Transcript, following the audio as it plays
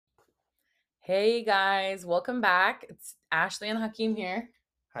Hey guys, welcome back. It's Ashley and Hakeem here.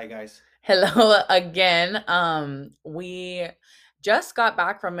 Hi guys. Hello again. We just got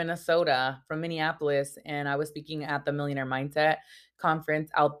back from Minnesota, from Minneapolis, and I was speaking at the Millionaire Mindset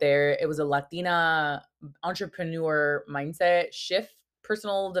conference out there. It was a Latina entrepreneur mindset shift,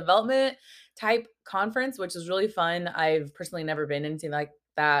 personal development type conference, which was really fun. I've personally never been anything like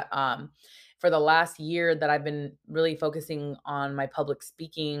that. For the last year that I've been really focusing on my public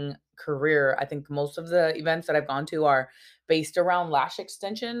speaking career, I think most of the events that I've gone to are based around lash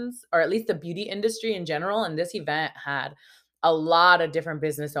extensions, or at least the beauty industry in general. And this event had a lot of different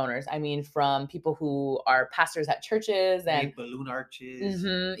business owners. I mean, from people who are pastors at churches and Made balloon arches.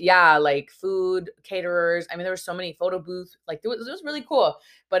 yeah, like food caterers. I mean, there were so many photo booths. Like it was really cool,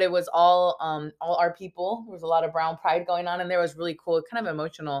 but it was all our people. There was a lot of brown pride going on, and there was really cool, kind of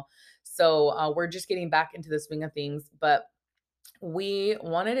emotional. So we're just getting back into the swing of things, but we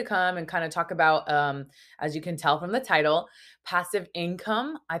wanted to come and kind of talk about, as you can tell from the title, passive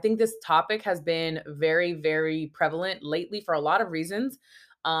income. I think this topic has been very, very prevalent lately for a lot of reasons.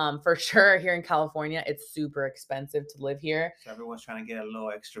 For sure, here in California, it's super expensive to live here. So everyone's trying to get a little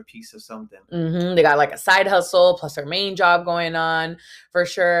extra piece of something. They got like a side hustle plus their main job going on for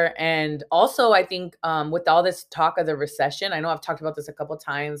sure. And also, I think with all this talk of the recession, I know I've talked about this a couple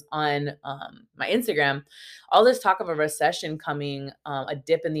times on my Instagram. All this talk of a recession coming, a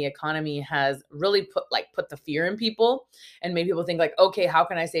dip in the economy has really put the fear in people and made people think like, okay, how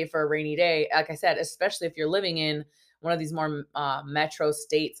can I save for a rainy day? Like I said, especially if you're living in one of these more metro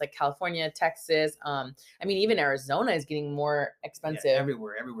states like California, Texas. I mean, even Arizona is getting more Yeah, expensive.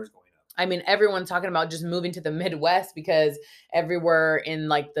 everywhere's going up. I mean, everyone's talking about just moving to the Midwest because everywhere in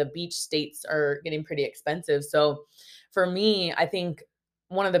like the beach states are getting pretty expensive. So for me, I think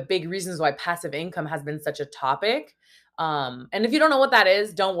one of the big reasons why passive income has been such a topic. And if you don't know what that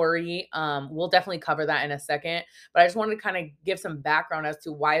is, don't worry. We'll definitely cover that in a second. But I just wanted to kind of give some background as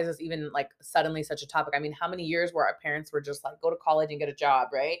to why is this even like suddenly such a topic. I mean, how many years where our parents were just like, go to college and get a job,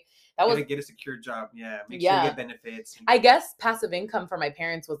 right? That was, Get a secure job. Yeah, make sure you yeah. get benefits. I guess passive income for my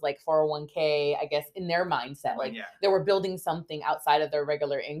parents was like 401k, I guess, in their mindset. Well, Like yeah, they were building something outside of their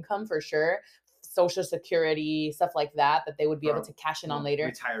regular income for sure. Social security, stuff like that, that they would be able for to cash in on later.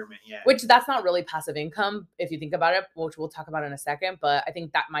 retirement. Yeah, Which that's not really passive income if you think about it, which we'll talk about in a second. But I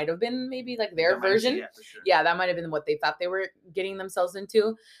think that might have been maybe like the their mindset. version. Yeah, for sure. Yeah, that might have been what they thought they were getting themselves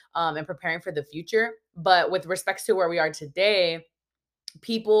into, and preparing for the future. But with respects to where we are today,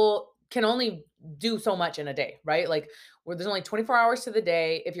 people can only do so much in a day, right? Like where there's only 24 hours to the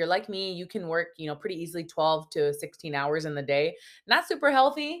day. If you're like me, you can work, pretty easily 12 to 16 hours in the day. Not super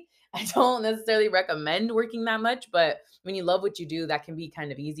healthy. I don't necessarily recommend working that much, but when you love what you do, that can be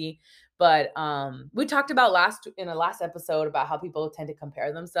kind of easy. But we talked about last in the last episode about how people tend to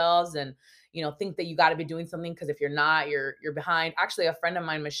compare themselves and think that you got to be doing something because if you're not, you're behind. Actually, a friend of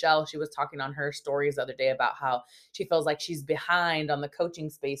mine, Michelle, she was talking on her stories the other day about how she feels like she's behind on the coaching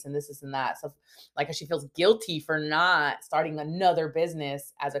space and this and that. So like she feels guilty for not starting another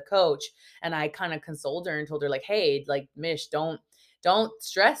business as a coach. And I kind of consoled her and told her like, hey, like Mish, don't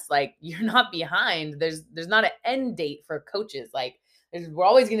stress. Like you're not behind. There's not an end date for coaches. Like we're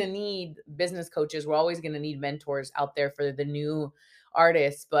always going to need business coaches. We're always going to need mentors out there for the new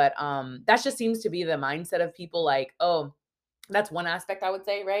artists. But that just seems to be the mindset of people like, oh, that's one aspect I would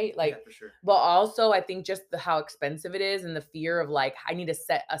say, right? Yeah, Like, for sure. but also I think just how expensive it is and the fear of like, I need to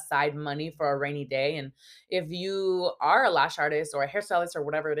set aside money for a rainy day. And if you are a lash artist or a hairstylist or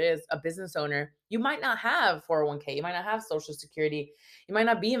whatever it is, a business owner, you might not have 401k, you might not have social security, you might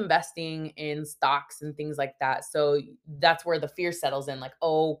not be investing in stocks and things like that. So that's where the fear settles in, like,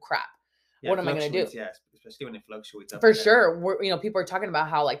 oh crap, Yeah, what it am I going to do? fluctuates. Yeah, especially when it fluctuates up For and down. sure. People are talking about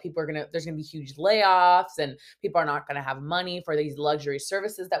how like there's gonna be huge layoffs and people are not gonna have money for these luxury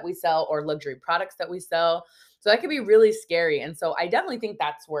services that we sell or luxury products that we sell. So that could be really scary. And so I definitely think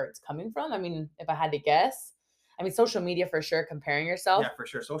that's where it's coming from. I mean, if I had to guess, I mean, social media for sure, comparing yourself. Yeah, for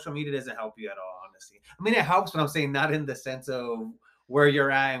sure. Social media doesn't help you at all, honestly. I mean, it helps, but I'm saying not in the sense of where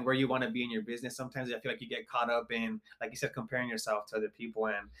you're at and where you want to be in your business. Sometimes I feel like you get caught up in, like you said, comparing yourself to other people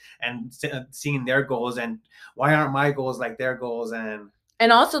and seeing their goals and why aren't my goals like their goals and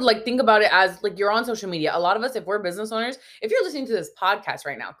And also, like, think about it as like you're on social media. A lot of us, if we're business owners, if you're listening to this podcast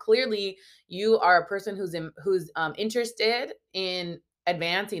right now, clearly you are a person who's interested in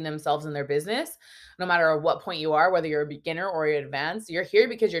advancing themselves in their business, no matter what point you are, whether you're a beginner or you're advanced. You're here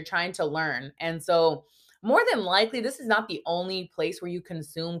because you're trying to learn, and so more than likely, this is not the only place where you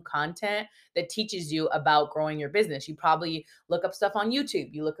consume content that teaches you about growing your business. You probably look up stuff on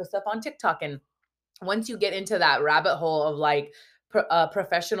YouTube, you look up stuff on TikTok, and once you get into that rabbit hole of like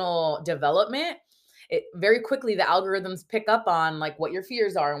professional development, it very quickly the algorithms pick up on like what your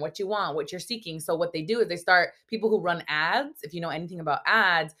fears are and what you want, what you're seeking. So what they do is they start, people who run ads, if you know anything about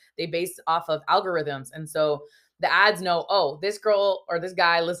ads, they base off of algorithms. And so the ads know, oh, this girl or this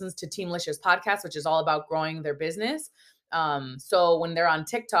guy listens to Teamlicious podcast, which is all about growing their business. So when they're on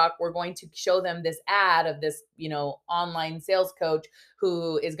TikTok, we're going to show them this ad of this, online sales coach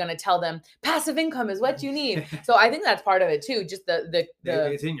who is going to tell them passive income is what you need. So I think that's part of it too. Just the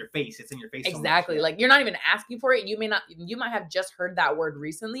it's in your face. It's in your face. Exactly. So like you're not even asking for it. You might have just heard that word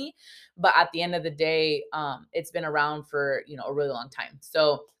recently, but at the end of the day, it's been around for, a really long time.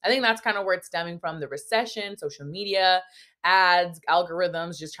 So I think that's kind of where it's stemming from: the recession, social media, ads,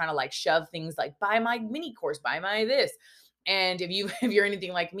 algorithms, just trying to like shove things like buy my mini course, buy my this. And if you're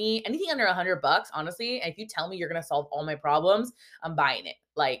anything like me, anything under $100, honestly, and if you tell me you're gonna solve all my problems, I'm buying it.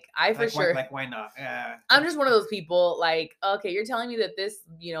 Like I for sure. Why not? I'm just one of those people. Like, okay, you're telling me that this,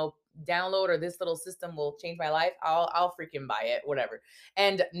 download or this little system will change my life. I'll freaking buy it, whatever.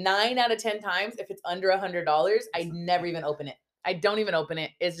 And 9 out of 10 times, if it's under $100, I never even open it. I don't even open it.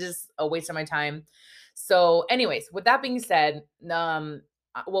 It's just a waste of my time. So, anyways, with that being said,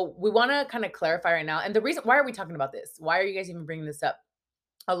 well, we want to kind of clarify right now. And the reason why are we talking about this? Why are you guys even bringing this up?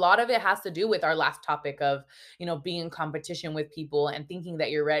 A lot of it has to do with our last topic of, being in competition with people and thinking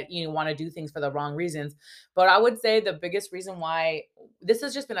that you're ready, want to do things for the wrong reasons. But I would say the biggest reason why this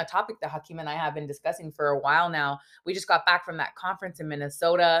has just been a topic that Hakeem and I have been discussing for a while now. We just got back from that conference in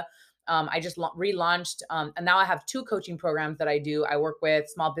Minnesota. I just relaunched, and now I have 2 coaching programs that I do. I work with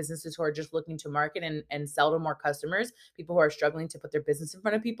small businesses who are just looking to market and sell to more customers, people who are struggling to put their business in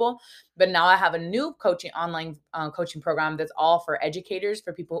front of people. But now I have a new online coaching program that's all for educators,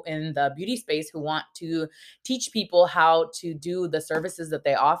 for people in the beauty space who want to teach people how to do the services that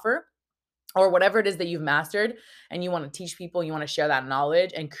they offer, or whatever it is that you've mastered and you want to teach people, you want to share that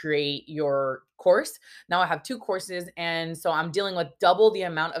knowledge and create your course. Now I have 2 courses. And so I'm dealing with double the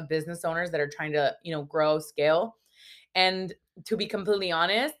amount of business owners that are trying to, grow, scale. And to be completely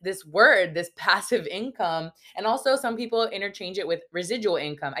honest, this word, this passive income, and also some people interchange it with residual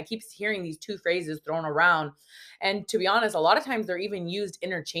income. I keep hearing these 2 phrases thrown around. And to be honest, a lot of times they're even used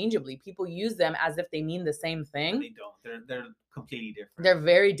interchangeably. People use them as if they mean the same thing. But they don't. They're completely different. They're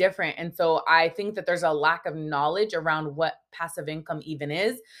very different. And so I think that there's a lack of knowledge around what passive income even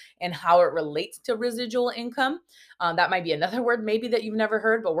is and how it relates to residual income. That might be another word maybe that you've never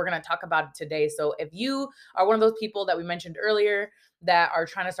heard, but we're going to talk about it today. So if you are one of those people that we mentioned earlier that are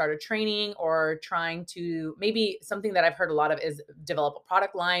trying to start a training or trying to, maybe something that I've heard a lot of is develop a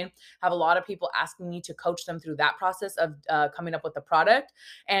product line, have a lot of people asking me to coach them through that process of coming up with a product.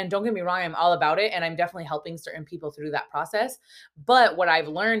 And don't get me wrong, I'm all about it. And I'm definitely helping certain people through that process. But what I've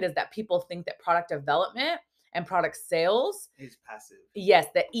learned is that people think that product development and product sales is passive. Yes,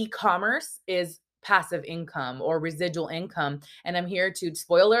 that e-commerce is passive income or residual income. And I'm here to,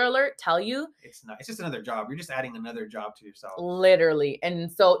 spoiler alert, tell you it's not. It's just another job. You're just adding another job to yourself. Literally.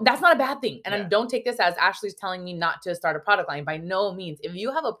 And so that's not a bad thing. And don't take this as Ashley's telling me not to start a product line. By no means. If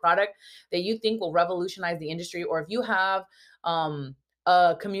you have a product that you think will revolutionize the industry, or if you have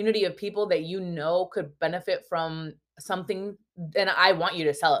a community of people that could benefit from something, then I want you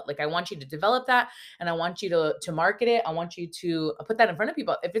to sell it. Like I want you to develop that, and I want you to market it. I want you to put that in front of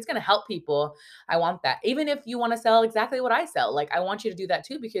people. If it's going to help people, I want that. Even if you want to sell exactly what I sell, like I want you to do that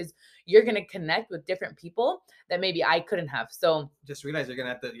too, because you're going to connect with different people that maybe I couldn't have. So just realize you're gonna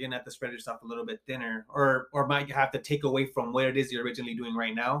have to spread yourself a little bit thinner, or might have to take away from what it is you're originally doing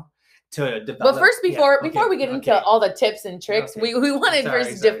right now to develop. But first, before we get into all the tips and tricks, we want to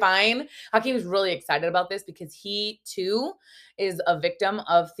first define. Hakeem's really excited about this because he too is a victim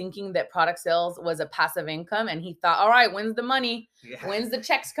of thinking that product sales was a passive income. And he thought, all right, when's the money? When's the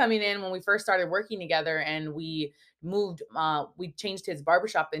checks coming in? When we first started working together and we changed his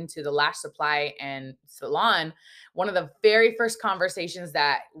barbershop into the Lash Supply and Salon. One of the very first conversations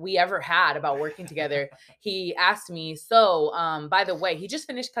that we ever had about working together, he asked me, so, by the way, he just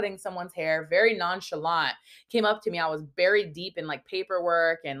finished cutting someone's hair, very nonchalant, came up to me. I was buried deep in like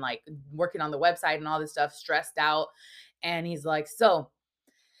paperwork and like working on the website and all this stuff, stressed out. And he's like, so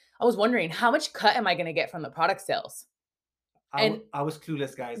I was wondering, how much cut am I going to get from the product sales? And I was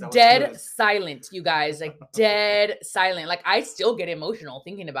clueless, guys. Dead silent, you guys, like dead silent. Like I still get emotional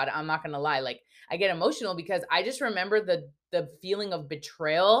thinking about it. I'm not going to lie. Like I get emotional because I just remember the feeling of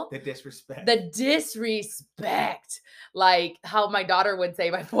betrayal, the disrespect, like how my daughter would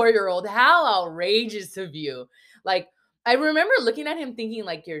say, my 4-year-old, how outrageous of you. Like I remember looking at him thinking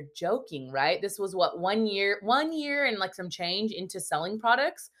like, you're joking, right? This was what, 1 year and like some change into selling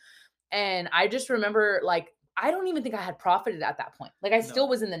products. And I just remember like I don't even think I had profited at that point. Like I still No.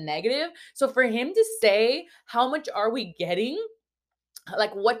 was in the negative. So for him to say, how much are we getting?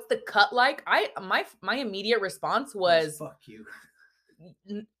 Like what's the cut like? My immediate response Was was, fuck you.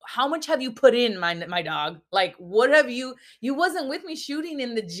 how much have you put in, my dog? Like what have you wasn't with me shooting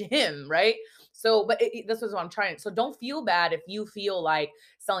in the gym, right? So but this is what I'm trying. So don't feel bad if you feel like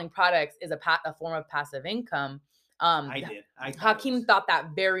selling products is a form of passive income. um I did. I thought it Hakeem was. thought that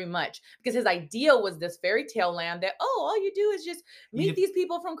very much because his idea was this fairy tale land that, oh, all you do is just meet You these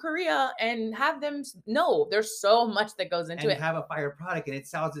people from Korea and have them. No, there's so much that goes into and it. have a fire product and it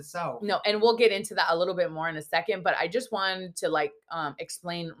sells itself. No, and we'll get into that a little bit more in a second, but I just wanted to like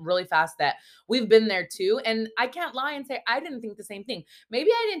explain really fast that we've been there too. And I can't lie and say I didn't think the same thing.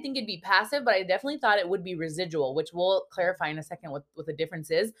 Maybe I didn't think it'd be passive, but I definitely thought it would be residual, which we'll clarify in a second what the difference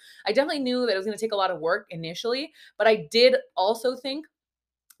is. I definitely knew that it was going to take a lot of work initially, but I did also think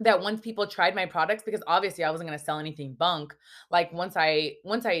that once people tried my products, because obviously I wasn't going to sell anything bunk, like once I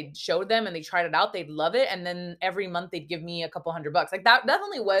showed them and they tried it out, they'd love it, and then every month they'd give me a couple $100. Like that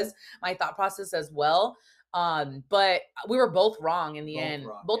definitely was my thought process as well. But we were both wrong in the Both end.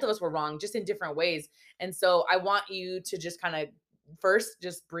 wrong. Both Yeah. of us were wrong, just in different ways. And so I want you to just kind of first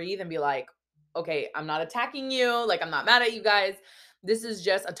just breathe and be like, okay, I'm not attacking you, like I'm not mad at you guys. This is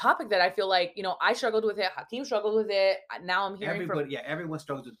just a topic that I feel like, I struggled with it. Hakeem struggled with it. Now I'm hearing from, Everybody, yeah, everyone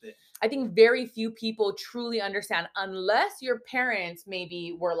struggles with it. I think very few people truly understand, unless your parents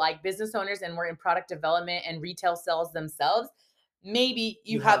maybe were like business owners and were in product development and retail sales themselves. Maybe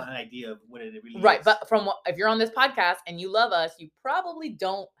you You have have, an idea of what it really right. is. But from what, if you're on this podcast and you love us, you probably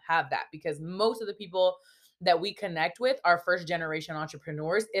don't have that, because most of the people that we connect with are first generation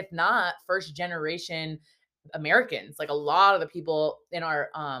entrepreneurs, if not first generation Americans. Like a lot of the people in our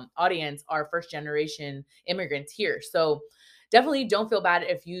audience are first generation immigrants here. So definitely don't feel bad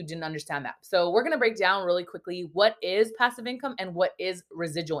if you didn't understand that. So we're going to break down really quickly what is passive income and what is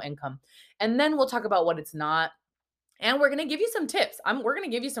residual income. And then we'll talk about what it's not, and we're going to give you some tips. We're going to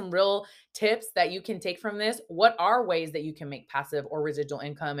give you some real tips that you can take from this. What are ways that you can make passive or residual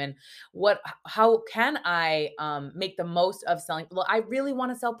income, and how can I make the most of selling? Well, I really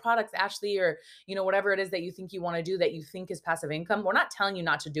want to sell products, Ashley, or whatever it is that you think you want to do that you think is passive income. We're not telling you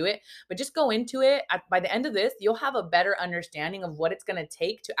not to do it, but just go into it. By the end of this, you'll have a better understanding of what it's going to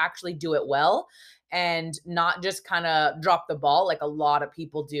take to actually do it well, and not just kind of drop the ball like a lot of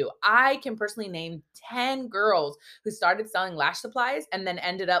people do. I can personally name 10 girls who started selling lash supplies and then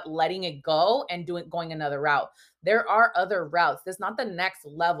ended up letting it go and going another route. There are other routes. That's not the next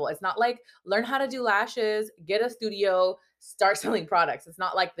level. It's not like learn how to do lashes, get a studio, start selling products. It's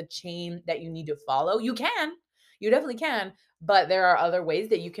not like the chain that you need to follow. You definitely can, but there are other ways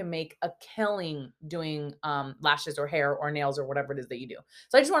that you can make a killing doing lashes or hair or nails or whatever it is that you do.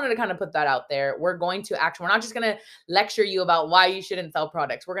 So I just wanted to kind of put that out there. We're not just going to lecture you about why you shouldn't sell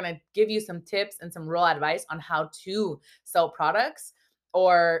products. We're going to give you some tips and some real advice on how to sell products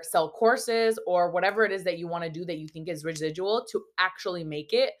or sell courses or whatever it is that you want to do that you think is residual, to actually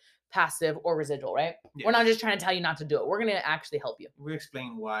make it passive or residual, right? Yes. We're not just trying to tell you not to do it. We're going to actually help you. We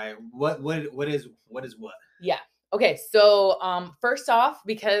explain why. What is what? Yeah. Okay. So first off,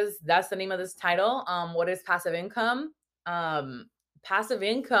 because that's the name of this title, what is passive income? Passive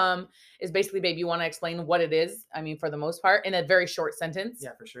income is basically, babe, you want to explain what it is? I mean, for the most part, in a very short sentence.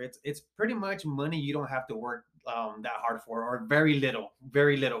 Yeah, for sure. It's pretty much money you don't have to work that hard for, or very little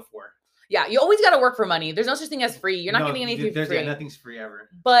for. Yeah, you always got to work for money. There's no such thing as free. You're not getting anything free. Yeah, nothing's free ever.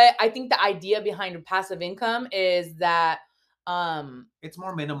 But I think the idea behind passive income is that it's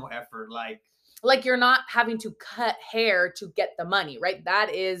more minimal effort. Like you're not having to cut hair to get the money, right?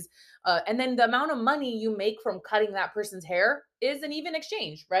 That is, and then the amount of money you make from cutting that person's hair is an even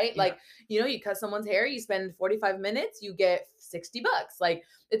exchange, right? Yeah. Like, you cut someone's hair, you spend 45 minutes, you get $60. Like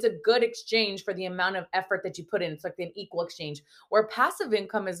it's a good exchange for the amount of effort that you put in. It's like an equal exchange. Where passive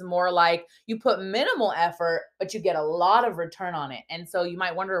income is more like you put minimal effort, but you get a lot of return on it. And so you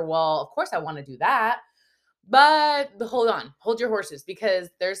might wonder, well, of course I want to do that. But hold your horses, because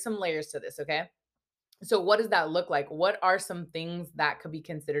there's some layers to this, okay? So what does that look like? What are some things that could be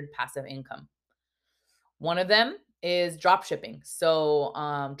considered passive income? One of them is drop shipping. So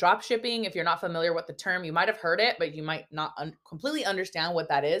drop shipping, if you're not familiar with the term, you might have heard it, but you might not completely understand what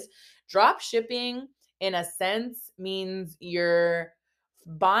that is. Drop shipping, in a sense, means you're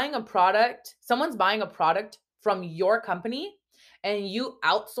buying a product, someone's buying a product from your company and you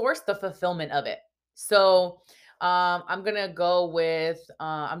outsource the fulfillment of it. So I'm gonna go with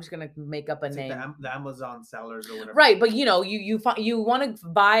I'm just gonna make up a it's name. Like the Amazon sellers or whatever. Right, but you want to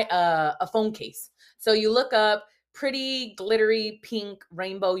buy a phone case. So you look up pretty glittery pink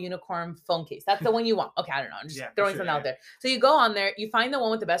rainbow unicorn phone case. That's the one you want. Okay, I don't know. I'm just Yeah, for throwing sure. something Yeah, out there. So you go on there, you find the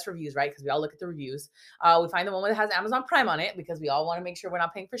one with the best reviews, right? Because we all look at the reviews. We find the one that has Amazon Prime on it because we all want to make sure we're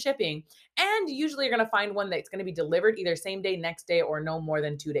not paying for shipping. And usually you're going to find one that's going to be delivered either same day, next day, or no more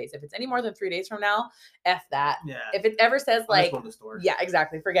than 2 days. If it's any more than 3 days from now, F that. yeah. If it ever says I'll just like, go to the store. yeah,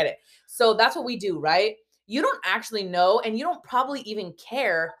 exactly, forget it. So that's what we do, right? You don't actually know, and you don't probably even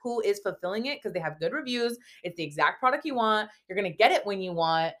care who is fulfilling it because they have good reviews. It's the exact product you want. You're going to get it when you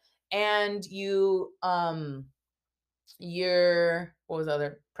want. And what was the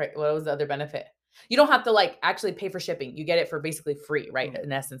other benefit? You don't have to like actually pay for shipping. You get it for basically free, right? Mm.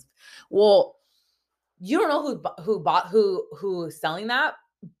 In essence. Well, you don't know who's selling that,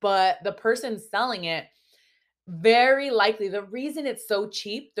 but the person selling it, very likely the reason it's so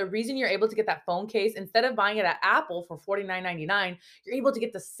cheap, the reason you're able to get that phone case instead of buying it at Apple for $49.99, you're able to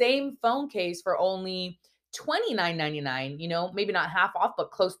get the same phone case for only $29.99, maybe not half off,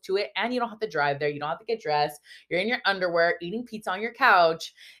 but close to it. And you don't have to drive there. You don't have to get dressed. You're in your underwear, eating pizza on your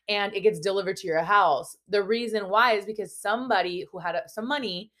couch, and it gets delivered to your house. The reason why is because somebody who had some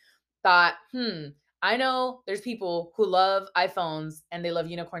money thought, I know there's people who love iPhones and they love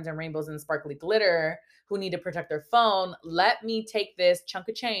unicorns and rainbows and sparkly glitter who need to protect their phone. Let me take this chunk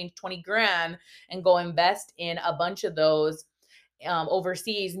of change, 20 grand, and go invest in a bunch of those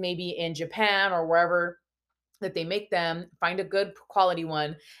overseas, maybe in Japan or wherever that they make them, find a good quality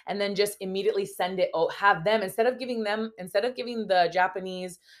one, and then just immediately send it. Oh, have them instead of giving the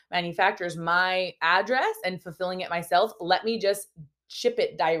Japanese manufacturers my address and fulfilling it myself, let me just ship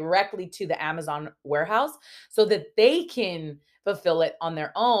it directly to the Amazon warehouse so that they can fulfill it on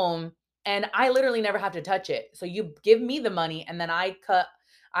their own. And I literally never have to touch it. So you give me the money and then I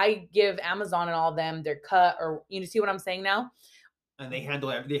give Amazon and all them their cut, or you see what I'm saying now? And they handle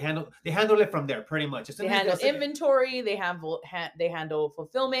it. They handle it from there pretty much. As They soon as handle they say, inventory, they handle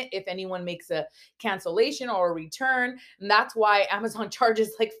fulfillment if anyone makes a cancellation or a return. And that's why Amazon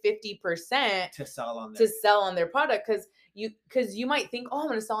charges like 50% to sell on to there. sell on their product, because you might think, oh, I'm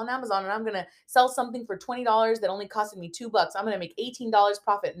going to sell on Amazon and I'm going to sell something for $20 that only costed me $2. I'm going to make $18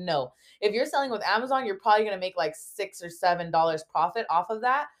 profit. No. If you're selling with Amazon, you're probably going to make like $6 or $7 profit off of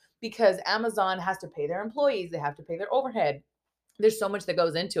that, because Amazon has to pay their employees, they have to pay their overhead. There's so much that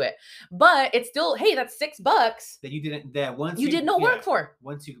goes into it. But it's still, hey, that's $6 That you didn't, that once you did no yeah, work for.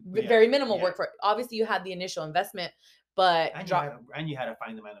 once you Very minimal yeah. work for it. Obviously, you had the initial investment, but And you had to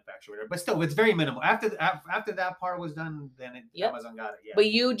find the manufacturer, but still, it's very minimal. After that part was done, then Yep. Amazon got it. Yeah. But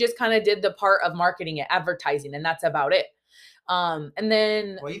you just kind of did the part of marketing it, advertising, and that's about it. And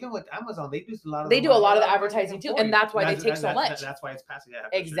then Well, even with Amazon, they do a lot of the advertising too, and that's why they take so much. That's why it's passive.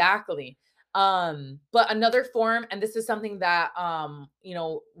 Yeah, Exactly. But another form, and this is something that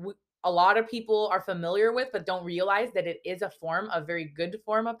a lot of people are familiar with, but don't realize that it is a very good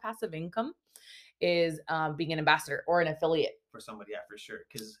form of passive income, is being an ambassador or an affiliate for somebody. Yeah, for sure,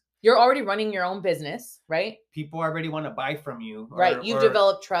 because you're already running your own business, right? People already want to buy from you, right? You've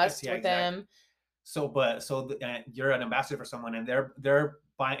developed trust with them. So, you're an ambassador for someone, and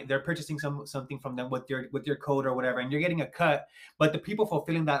they're purchasing something from them with your code or whatever, and you're getting a cut. But the people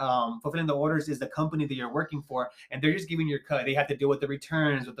fulfilling the orders is the company that you're working for, and they're just giving your cut. They have to deal with the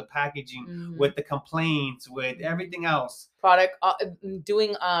returns, with the packaging, with the complaints, with everything else. Product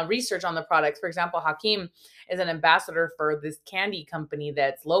doing research on the products. For example, Hakeem is an ambassador for this candy company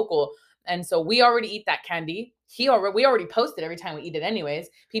that's local. And so we already eat that candy. We already post it every time we eat it anyways.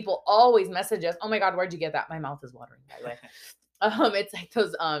 People always message us, oh my God, where'd you get that? My mouth is watering, by the way. It's like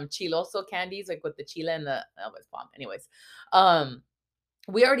those chiloso candies, like with the chile and it's bomb. Anyways,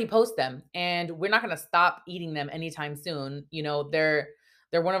 we already post them and we're not gonna stop eating them anytime soon. They're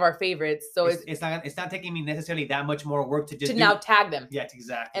one of our favorites. So it's not taking me necessarily that much more work to now tag them. Yeah,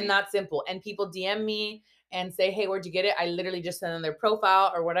 exactly. And that's simple. And people DM me and say, hey, where'd you get it? I literally just send them their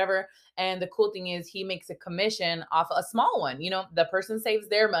profile or whatever. And the cool thing is he makes a commission off a small one. The person saves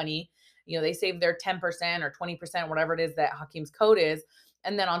their money. They save their 10% or 20%, whatever it is that Hakeem's code is.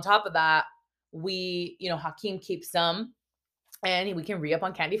 And then on top of that, Hakeem keeps some, and we can re-up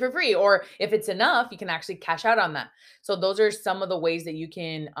on candy for free. Or if it's enough, you can actually cash out on that. So those are some of the ways that you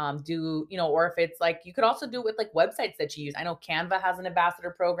can do, or if it's like, you could also do it with like websites that you use. I know Canva has an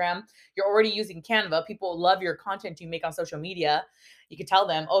ambassador program. You're already using Canva. People love your content you make on social media. You could tell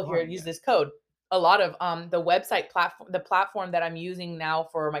them, oh, here, use this code. A lot of the website platform, the platform that I'm using now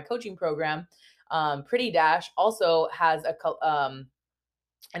for my coaching program, Pretty Dash, also has an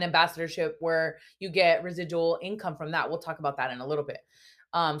ambassadorship where you get residual income from that. We'll talk about that in a little bit.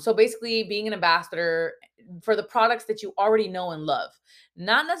 So basically being an ambassador for the products that you already know and love,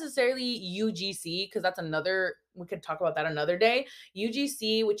 not necessarily UGC, because that's another, we could talk about that another day.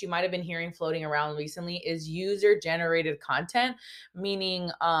 UGC, which you might have been hearing floating around recently, is user generated content,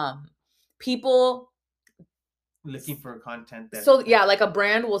 meaning people, Looking for content that so yeah, like a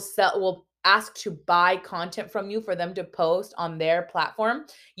brand will ask to buy content from you for them to post on their platform.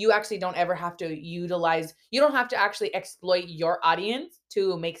 You actually don't ever have to utilize, you don't have to actually exploit your audience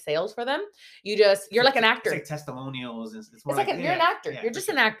to make sales for them. You're like an it's like actor. testimonials, and it's more It's like like, you're an yeah, actor. yeah, You're for just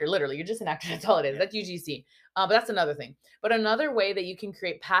an sure. actor, literally. You're just an actor. That's all it is. Yeah. That's UGC. But that's another thing. But another way that you can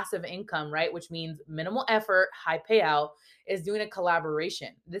create passive income, right, which means minimal effort, high payout, is doing a collaboration.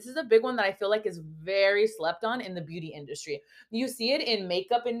 This is a big one that I feel like is very slept on in the beauty industry. You see it in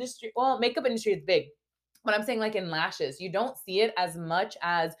makeup industry. Well, makeup industry is big. But I'm saying like in lashes, you don't see it as much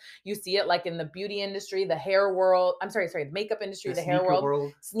as you see it like in the beauty industry, the hair world. I'm sorry, the makeup industry, The the hair sneaker world,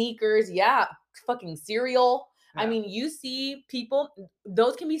 world. sneakers, yeah, fucking cereal. I Yeah. mean, you see people,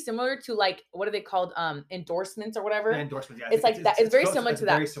 those can be similar to like what are they called? Endorsements or The whatever. endorsements, yeah. It's like that. It's It's very close. similar It's to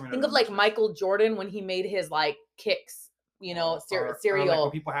that. very similar Think to of like endorsements. Michael Jordan when he made his like kicks, Or like when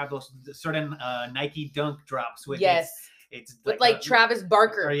cereal. people have those certain Nike Dunk drops with Yes. it's With like like a, Travis or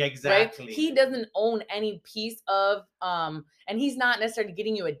Barker, yeah, right? exactly. He doesn't own any piece of and he's not necessarily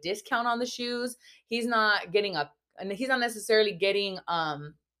getting you a discount on the shoes. He's not getting a and he's not necessarily getting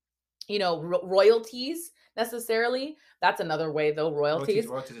royalties necessarily. That's another way though, royalties.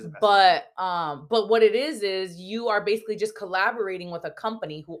 Royalties is the best way. But what it is you are basically just collaborating with a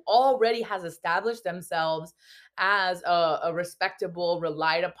company who already has established themselves as a respectable,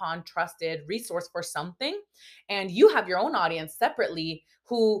 relied upon, trusted resource for something, and you have your own audience separately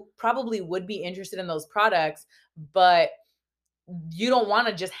who probably would be interested in those products, but you don't want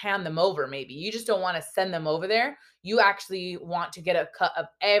to just hand them over. Maybe you just don't want to send them over there. You actually want to get a cut of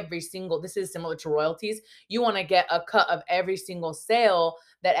every single, this is similar to royalties, you want to get a cut of every single sale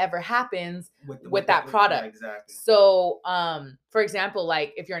that ever happens with that Yeah, product. exactly. So for example,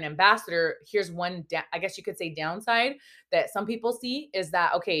 like if you're an ambassador, here's one I guess you could say downside that some people see is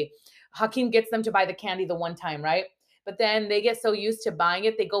that, okay, Hakeem gets them to buy the candy the one time, right? But then they get so used to buying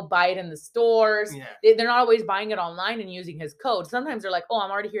it, they go buy it in the stores. Yeah. They're not always buying it online and using his code. Sometimes they're like, oh,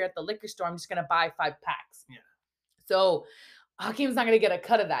 I'm already here at the liquor store. I'm just going to buy 5 packs. Yeah. So Hakeem's not going to get a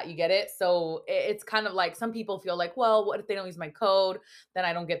cut of that. You get it? So it's kind of like some people feel like, well, what if they don't use my code? Then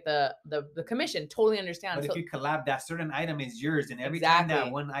I don't get the commission. Totally understand. But So if you collab, that certain item is yours, and every time exactly,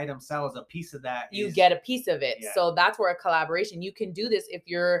 that one item sells, a piece of that you is get a piece of it. yeah. So that's where a collaboration, you can do this if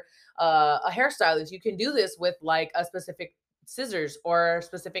you're a hairstylist. You can do this with like a specific scissors or a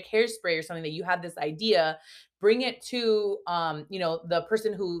specific hairspray or something that you had this idea, bring it to the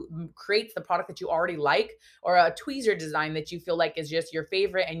person who creates the product that you already like, or a tweezer design that you feel like is just your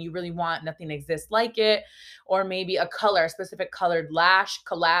favorite and you really want nothing exists like it, or maybe a color, a specific colored lash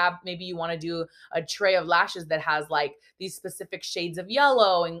collab. Maybe you want to do a tray of lashes that has like these specific shades of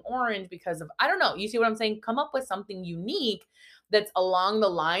yellow and orange because of, I don't know, you see what I'm saying? Come up with something unique that's along the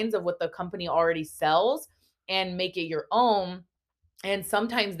lines of what the company already sells and make it your own. And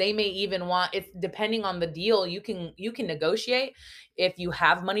sometimes they may even want, it's depending on the deal, you can negotiate. If you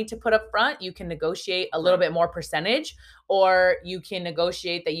have money to put up front, you can negotiate a little Right. bit more percentage, or you can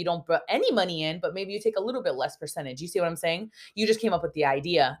negotiate that you don't put any money in, but maybe you take a little bit less percentage. You see what I'm saying? You just came up with the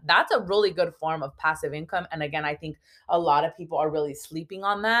idea. That's a really good form of passive income. And again, I think a lot of people are really sleeping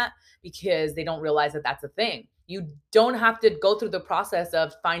on that because they don't realize that that's a thing. You don't have to go through the process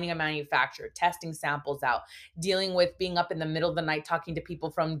of finding a manufacturer, testing samples out, dealing with being up in the middle of the night talking to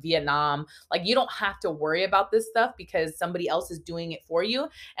people from Vietnam. Like, you don't have to worry about this stuff because somebody else is doing it for you.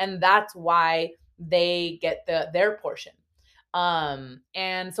 And that's why they get their portion.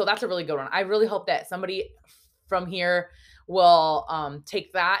 And so that's a really good one. I really hope that somebody from here will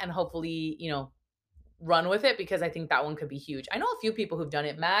take that and hopefully, run with it, because I think that one could be huge. I know a few people who've done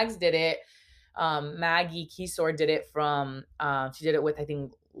it. Mags did it. Maggie Keysore did it from she did it with, I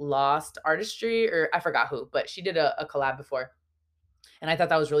think, Lost Artistry, or I forgot who, but she did a collab before. And I thought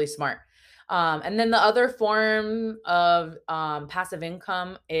that was really smart. And then the other form of passive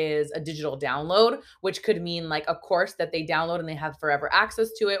income is a digital download, which could mean like a course that they download and they have forever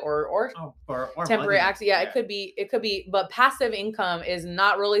access to it, or or temporary money. access. Yeah, it could be, but passive income is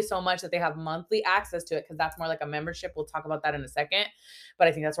not really so much that they have monthly access to it, because that's more like a membership. We'll talk about that in a second. But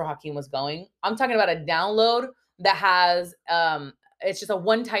I think that's where Hakeem was going. I'm talking about a download that has it's just a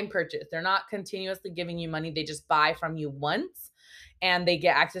one-time purchase. They're not continuously giving you money. They just buy from you once and they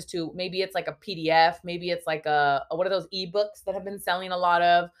get access to, maybe it's like a PDF, maybe it's like a what are those ebooks that have been selling a lot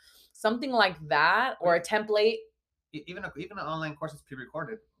of, something like that, or a template. even an online course is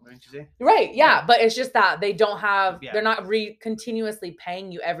pre-recorded, wouldn't you say? Right. Yeah. But it's just that they don't have, Yeah. they're not continuously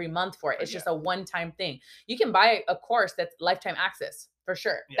paying you every month for it. It's just Yeah. a one-time thing. You can buy a course that's lifetime access for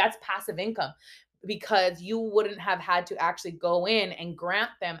sure. Yeah. That's passive income because you wouldn't have had to actually go in and grant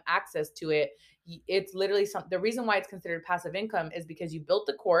them access to it. It's literally the reason why it's considered passive income is because you built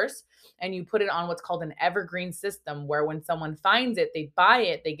the course and you put it on what's called an evergreen system, where when someone finds it, they buy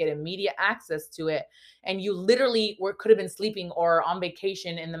it, they get immediate access to it. And you literally could have been sleeping or on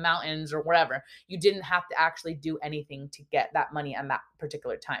vacation in the mountains or wherever. You didn't have to actually do anything to get that money at that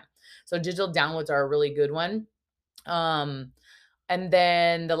particular time. So digital downloads are a really good one. And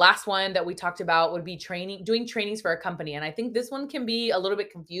then the last one that we talked about would be doing trainings for a company. And I think this one can be a little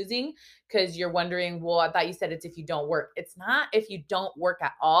bit confusing because you're wondering, well, I thought you said it's if you don't work. It's not if you don't work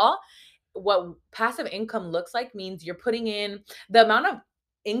at all. What passive income looks like means you're putting in the amount of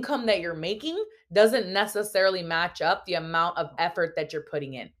income that you're making doesn't necessarily match up the amount of effort that you're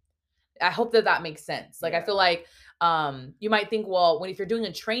putting in. I hope that makes sense. Like, I feel like you might think, well, if you're doing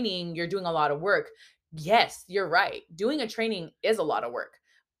a training, you're doing a lot of work. Yes, you're right. Doing a training is a lot of work,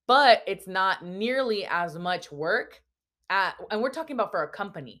 but it's not nearly as much work and we're talking about for a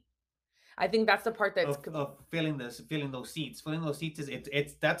company. I think that's the part that's of filling those seats. Filling those seats is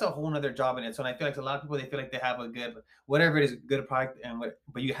it's that's a whole nother job in its own. I feel like a lot of people, they feel like they have a good whatever it is, good product,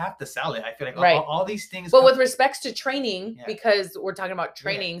 but you have to sell it. I feel like right. all these things. But with respects to training, Yeah. because we're talking about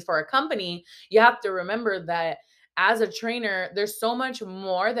trainings for a company, you have to remember that as a trainer, there's so much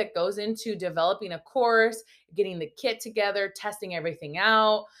more that goes into developing a course, getting the kit together, testing everything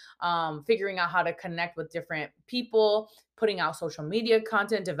out, figuring out how to connect with different people, putting out social media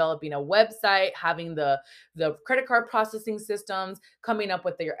content, developing a website, having the credit card processing systems, coming up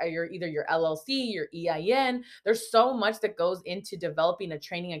with either your LLC, your EIN. There's so much that goes into developing a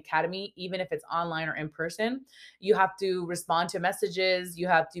training academy, even if it's online or in person. You have to respond to messages. You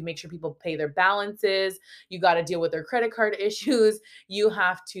have to make sure people pay their balances. You got to deal with their credit card issues. You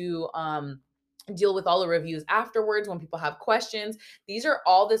have to deal with all the reviews afterwards when people have questions. These are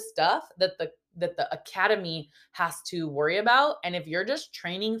all the stuff that the academy has to worry about. And if you're just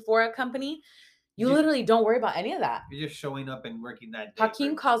training for a company, you literally don't worry about any of that. You're just showing up and working that day.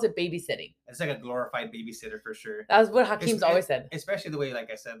 Hakeem calls it babysitting. It's like a glorified babysitter for sure. That's what Hakeem's always said. Especially the way, like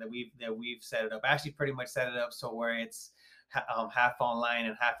I said, that we've set it up. I actually pretty much set it up so where it's half online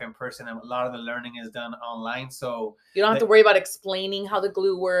and half in person, and a lot of the learning is done online. So you don't have to worry about explaining how the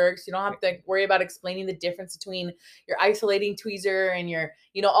glue works. You don't have to worry about explaining the difference between your isolating tweezer and your,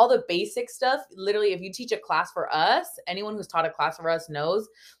 all the basic stuff. Literally, if you teach a class for us, anyone who's taught a class for us knows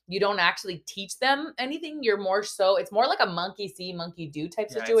you don't actually teach them anything. You're more so, it's more like a monkey see, monkey do type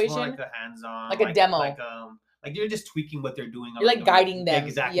situation. It's more like the hands-on, like a demo. Like you're just tweaking what they're doing. You're like guiding them.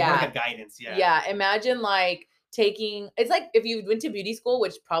 Exactly. Yeah. More like a guidance. Yeah. Yeah. Imagine like it's like if you went to beauty school,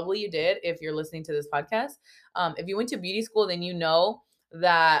 which probably you did if you're listening to this podcast. If you went to beauty school, then you know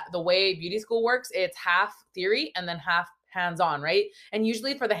that the way beauty school works, it's half theory and then half hands-on, right? And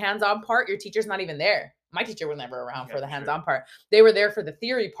usually for the hands-on part, your teacher's not even there. My teacher was never around for the hands-on part. They were there for the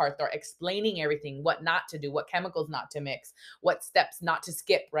theory part. They're explaining everything, what not to do, what chemicals not to mix, what steps not to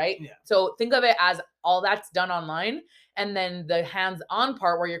skip, right? Yeah. So think of it as all that's done online. And then the hands-on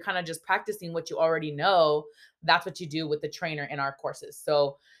part where you're kind of just practicing what you already know, that's what you do with the trainer in our courses.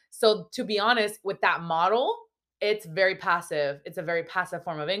 So to be honest, with that model, it's very passive. It's a very passive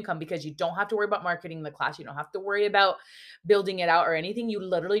form of income because you don't have to worry about marketing the class. You don't have to worry about building it out or anything. You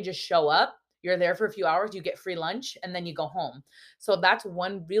literally just show up. You're there for a few hours, you get free lunch, and then you go home. So that's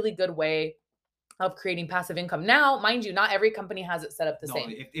one really good way of creating passive income. Now, mind you, not every company has it set up the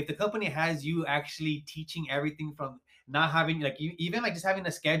same. If the company has you actually teaching everything from not having even just having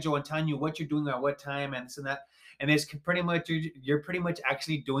a schedule and telling you what you're doing at what time and so that, and it's pretty much you're pretty much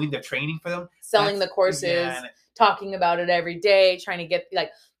actually doing the training for them, selling the courses, talking about it every day, trying to get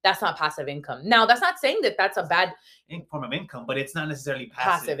that's not passive income. Now, that's not saying that that's a bad form of income, but it's not necessarily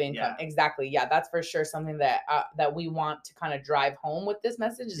passive income. Yeah. Exactly. Yeah, that's for sure something that that we want to kind of drive home with this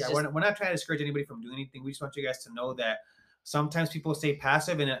message. We're not trying to discourage anybody from doing anything. We just want you guys to know that sometimes people say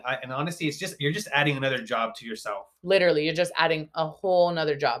passive, and honestly, it's just you're just adding another job to yourself. Literally, you're just adding a whole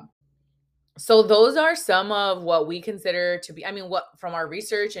nother job. So those are some of what we consider to be, what from our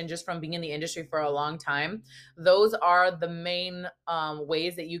research and just from being in the industry for a long time, those are the main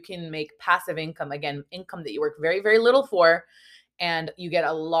ways that you can make passive income. Again, income that you work very, very little for and you get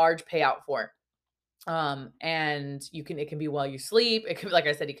a large payout for. And it can be while you sleep. It could be, like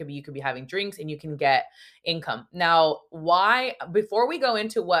I said, you could be having drinks and you can get income. Now, before we go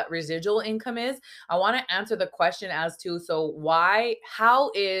into what residual income is, I want to answer the question as to,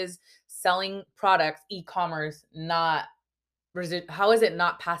 how is selling products, e-commerce, not how is it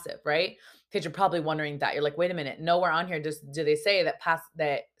not passive, right? Because you're probably wondering that. You're like, wait a minute, nowhere on here do they say that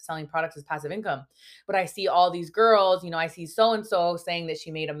that selling products is passive income. But I see all these girls, I see so and so saying that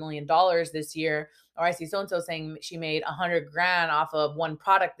she made $1 million this year, or I see so and so saying she made 100 grand off of one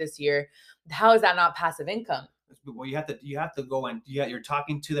product this year. How is that not passive income? Well, you have to go and you're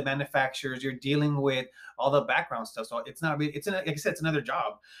talking to the manufacturers, you're dealing with all the background stuff. So it's not really, like I said, it's another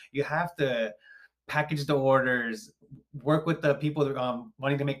job. You have to package the orders, work with the people that,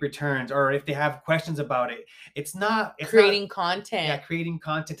 wanting to make returns, or if they have questions about it. It's Creating not, yeah, content, creating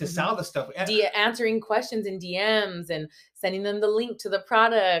content to Mhm. sell the stuff. Answering questions in DMs and sending them the link to the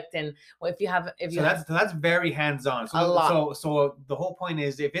product. And if you So have that's very hands-on. a So lot. the whole point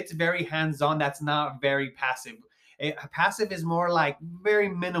is, if it's very hands-on, that's not very passive. Passive is more like very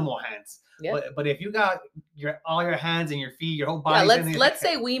minimal hands. Yep. But if you got all your hands and your feet, your whole Yeah, body's in it. let's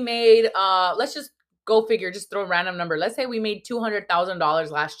say we made let's just go figure, just throw a random number. Let's say we made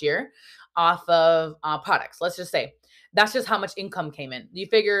 $200,000 last year off of products. Let's just say that's just how much income came in. You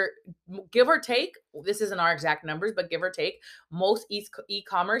figure, give or take, this isn't our exact numbers, but give or take, most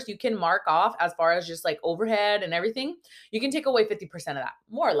e-commerce you can mark off as far as just like overhead and everything. You can take away 50% of that,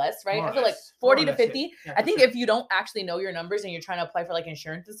 more or less, right? More I or feel like less. More 40 or to less, yeah. 50. Yeah, I for think sure. if you don't actually know your numbers and you're trying to apply for like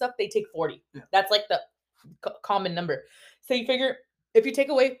insurance and stuff, they take 40. Yeah. That's like the common number. So you figure if you take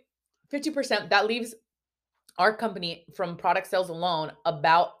away 50%, that leaves our company from product sales alone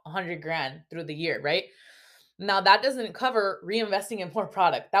about 100 grand through the year, right? Now that doesn't cover reinvesting in more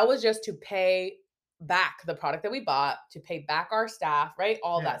product. That was just to pay back the product that we bought, to pay back our staff, right?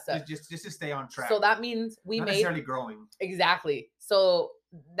 All Yeah, that stuff. just to stay on track. So that means we Not made necessarily growing. exactly. So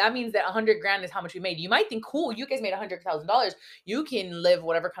that means that 100 grand is how much we made. You might think, cool, you guys made $100,000. You can live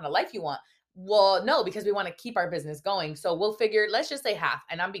whatever kind of life you want. Well, no, because we want to keep our business going. So we'll figure, let's just say half,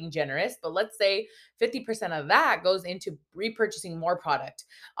 and I'm being generous, but let's say 50% of that goes into repurchasing more product.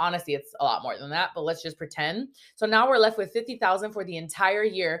 Honestly, it's a lot more than that, but let's just pretend. So now we're left with 50,000 for the entire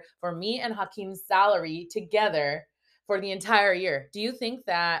year for me and Hakeem's salary together for the entire year. Do you think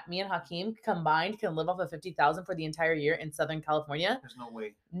that me and Hakeem combined can live off of 50,000 for the entire year in Southern California? There's no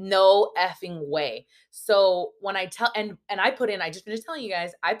way. No effing way. So when I tell and I put in, I just finished telling you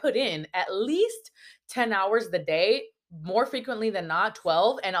guys, I put in at least 10 hours the day, more frequently than not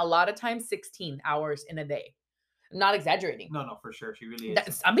 12, and a lot of times 16 hours in a day. I'm not exaggerating. No, for sure. She really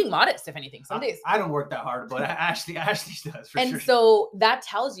is. I'm being modest, if anything, some days. I don't work that hard, but Ashley does for And sure. so that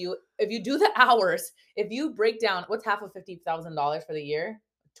tells you, if you do the hours, if you break down what's half of $50,000 for the year,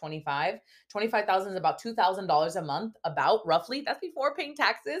 25,000 is about $2,000 a month, about roughly. That's before paying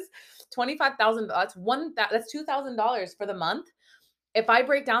taxes. 25,000. That's $2,000 for the month. If I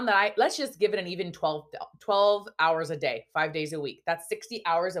break down that, let's just give it an even 12 hours a day, 5 days a week. That's 60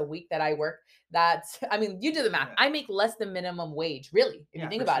 hours a week that I work. I mean, you do the math. Yeah. I make less than minimum wage, really, if you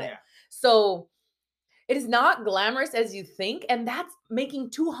think for about sure, it. yeah. So it is not glamorous as you think. And that's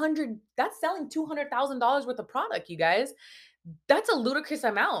that's selling $200,000 worth of product, you guys. That's a ludicrous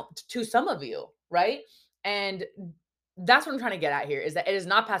amount to some of you, right? And that's what I'm trying to get at here, is that it is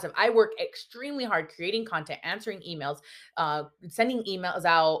not passive. I work extremely hard creating content, answering emails, sending emails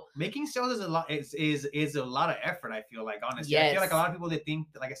out. Making sales is a lot is a lot of effort, I feel like, honestly. I Yes. feel like a lot of people, they think,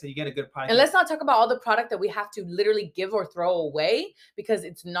 like I said, you get a good product. And let's not talk about all the product that we have to literally give or throw away because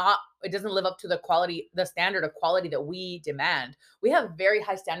it doesn't live up to the standard of quality that we demand. We have very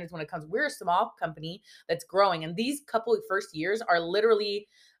high standards when it comes. We're a small company that's growing, and these couple of first years are literally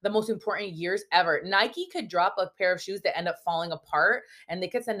the most important years ever. Nike could drop a pair of shoes that end up falling apart, and they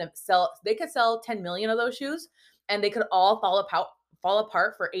could sell 10 million of those shoes, and they could all fall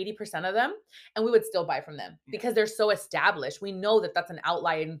apart for 80% of them, and we would still buy from them because they're so established. We know that that's an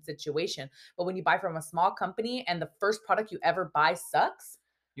outlying situation. But when you buy from a small company and the first product you ever buy sucks,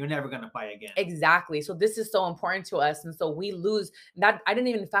 you're never going to buy again. Exactly. So this is so important to us. And so we lose that. I didn't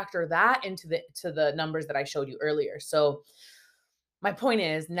even factor that into the numbers that I showed you earlier. So my point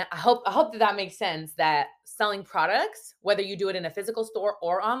is, I hope that makes sense, that selling products, whether you do it in a physical store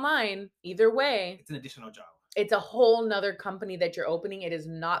or online, either way, it's an additional job. It's a whole nother company that you're opening. It is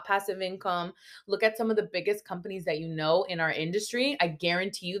not passive income. Look at some of the biggest companies that you know in our industry. I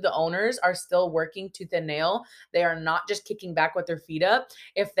guarantee you the owners are still working tooth and nail. They are not just kicking back with their feet up.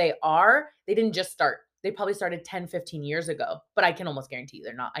 If they are, they didn't just start. They probably started 10, 15 years ago, but I can almost guarantee you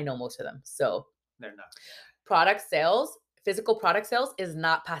they're not. I know most of them. So they're not. Product sales, physical product sales is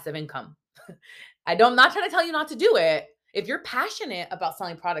not passive income. I'm not trying to tell you not to do it. If you're passionate about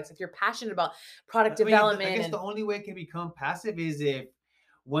selling products, if you're passionate about product development. I guess the only way it can become passive is if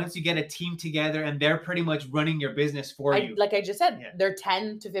once you get a team together and they're pretty much running your business for you. Like I just said, Yeah. they're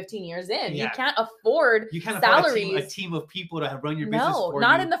 10 to 15 years in. You Yeah. can't afford You can't afford salaries. a team of people to run your business No, for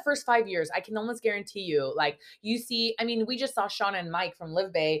not you. in the first 5 years. I can almost guarantee you. Like you see, I mean, we just saw Shauna and Mike from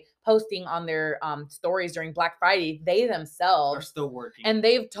Live Bay posting on their stories during Black Friday. They Are themselves still working. and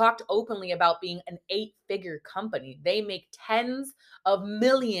they've talked openly about being an 8-figure company. They make tens of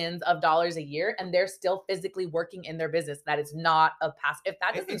millions of dollars a year and they're still physically working in their business. That is not a pass. If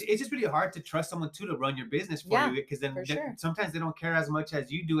that doesn't, It's just really hard to trust someone too to run your business for Yeah, you, because then for sure. sometimes they don't care as much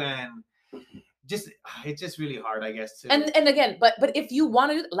as you do, and it's just really hard, I guess. And again, but if you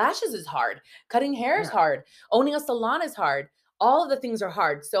want to do lashes is hard, cutting hair is Yeah. hard, owning a salon is hard. All of the things are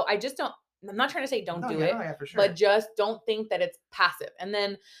hard. So I'm not trying to say don't No, do yeah, it, no, yeah, for sure. but just don't think that it's passive. And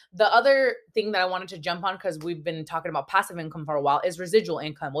then the other thing that I wanted to jump on, because we've been talking about passive income for a while, is residual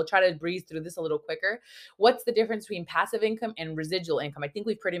income. We'll try to breeze through this a little quicker. What's the difference between passive income and residual income? I think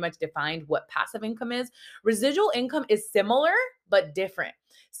we've pretty much defined what passive income is. Residual income is similar, but different.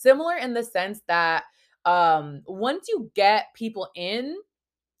 Similar in the sense that once you get people in,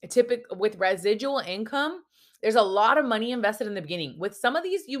 typically with residual income, there's a lot of money invested in the beginning. With some of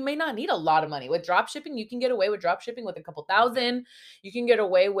these, you may not need a lot of money. With drop shipping, you can get away with drop shipping with a couple thousand. You can get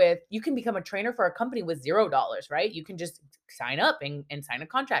away with, you can become a trainer for a company with $0, right? You can just sign up and sign a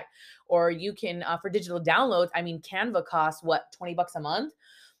contract. Or you can, for digital downloads, I mean, Canva costs what, $20 a month?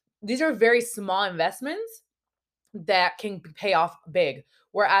 These are very small investments that can pay off big.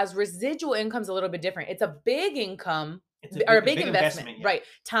 Whereas residual income is a little bit different. It's a big income or a big investment, yeah. right?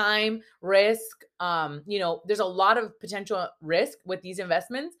 Time, risk. There's a lot of potential risk with these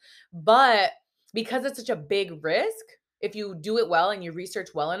investments, but because it's such a big risk, if you do it well and you research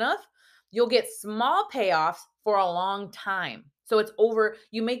well enough, you'll get small payoffs for a long time. So it's over,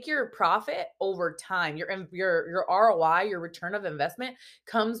 you make your profit over time. Your ROI, your return of investment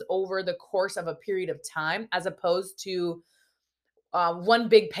comes over the course of a period of time, as opposed to one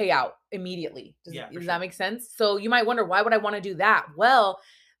big payout immediately. Does that make sense? So you might wonder, why would I want to do that? Well,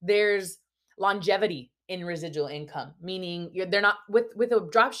 there's longevity in residual income, meaning they're not with a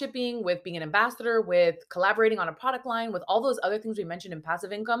drop shipping, with being an ambassador, with collaborating on a product line, with all those other things we mentioned in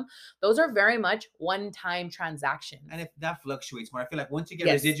passive income. Those are very much one-time transactions. And if that fluctuates more, I feel like once you get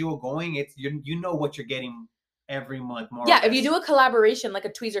Yes. residual going, it's you know what you're getting every month more. Yeah, if you do a collaboration, like a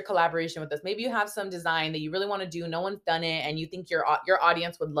tweezer collaboration with us, maybe you have some design that you really want to do, no one's done it, and you think your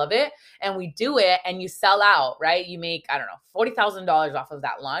audience would love it, and we do it, and you sell out, right? You make, I don't know, $40,000 off of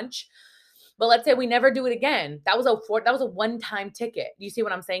that launch. But let's say we never do it again. That was a one-time ticket. You see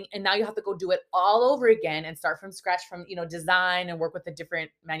what I'm saying? And now you have to go do it all over again and start from scratch, from design, and work with a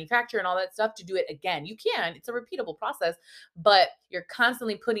different manufacturer and all that stuff to do it again. You can. It's a repeatable process, but you're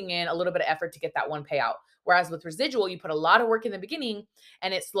constantly putting in a little bit of effort to get that one payout. Whereas with residual, you put a lot of work in the beginning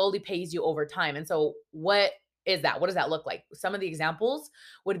and it slowly pays you over time. And so what is that? What does that look like? Some of the examples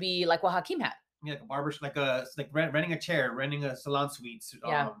would be like what Hakeem had. Yeah, like a barber, like renting a chair, renting a salon suite.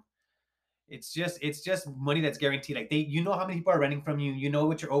 Yeah. It's just money that's guaranteed. Like how many people are renting from you. You know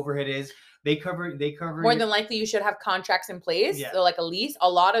what your overhead is. They cover more than likely. You should have contracts in place. Yeah. So like a lease. A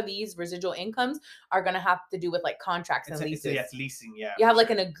lot of these residual incomes are going to have to do with like contracts and leases. It's leasing. Yeah. You have like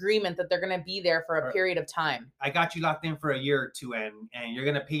an agreement that they're going to be there for a period of time. I got you locked in for a year or two, and you're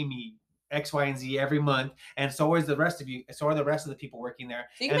going to pay me X, Y, and Z every month, and so is the rest of you. So are the rest of the people working there.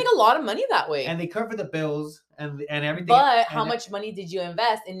 So you can make a lot of money that way, and they cover the bills and everything. But how much money did you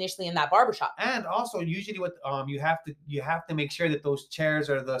invest initially in that barbershop? And also, usually, what you have to make sure that those chairs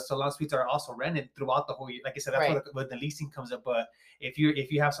or the salon suites are also rented throughout the whole year. Like I said, that's where the leasing comes up. But if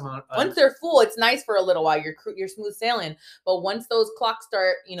you have someone once they're full, it's nice for a little while. You're smooth sailing. But once those clocks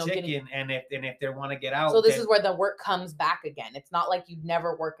start, ticking, and if they want to get out, so this is where the work comes back again. It's not like you'd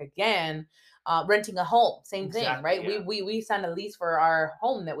never work again. Renting a home, same thing, right? Yeah. We signed a lease for our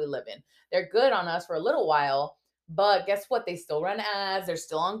home that we live in. They're good on us for a little while, but guess what? They still run ads. They're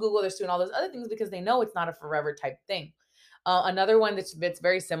still on Google. They're doing all those other things because they know it's not a forever type thing. Another one that's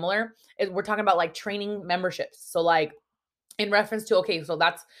very similar is we're talking about like training memberships. So like in reference to, okay, so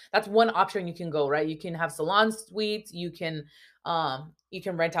that's one option you can go, right? You can have salon suites. You can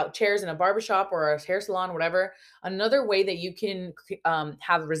rent out chairs in a barbershop or a hair salon, whatever. Another way that you can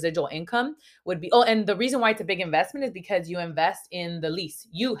have residual income would be, and the reason why it's a big investment is because you invest in the lease.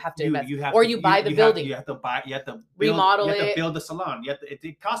 You have to invest, or you buy the building. You have to remodel it. You have to build the salon.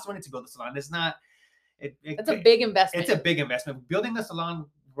 It costs money to build the salon. It's not. It's a big investment. It's a big investment. Building a salon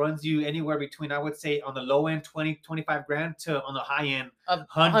runs you anywhere between, I would say, on the low end 20-25 grand to on the high end Of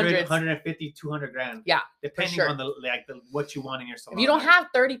 100 hundreds. 150 200 grand, Yeah, for depending sure. on the what you want in your If you salon. don't have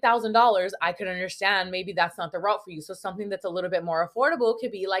 $30,000, I could understand maybe that's not the route for you. So something that's a little bit more affordable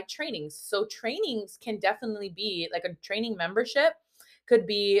could be like trainings. So trainings can definitely be like a training membership could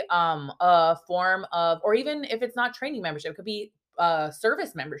be a form of, or even if it's not training membership, it could be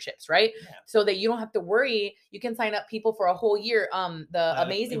service memberships, right? Yeah. So that you don't have to worry. You can sign up people for a whole year. The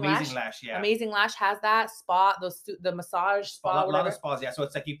Amazing Lash, yeah. Amazing Lash has that spa, the massage spa, A lot of whatever. spas, yeah. So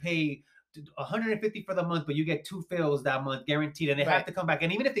it's like you pay 150 for the month, but you get 2 fills that month guaranteed, and they have Right. to come back.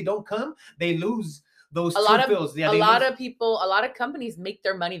 And even if they don't come, they lose those A 2 lot of fills. Yeah, a they lot lose. of people, a lot of companies make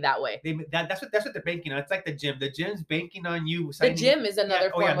their money that way. That's what they're banking on. It's like the gym. The gym's banking on you The signing. gym is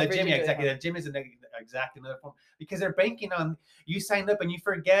another Oh yeah, form the of gym. Yeah, residual exactly. income. The gym is exactly another form because they're banking on you signed up and you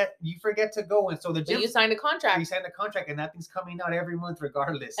forget to go, and so the But gym. you signed a contract. You signed a contract, and that thing's coming out every month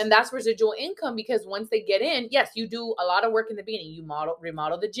regardless. And that's residual income because once they get in, yes, you do a lot of work in the beginning. You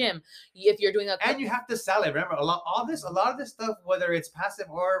remodel the gym. If you're doing and you have to sell it. Remember, a lot of this stuff, whether it's passive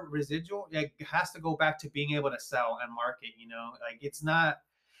or residual, it has to go back to being able to sell and market. You know, like it's not.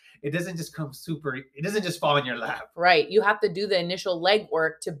 It doesn't just come super. It doesn't just fall in your lap. Right. You have to do the initial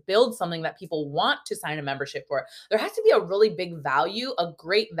legwork to build something that people want to sign a membership for. There has to be a really big value, a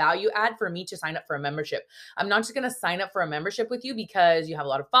great value add for me to sign up for a membership. I'm not just going to sign up for a membership with you because you have a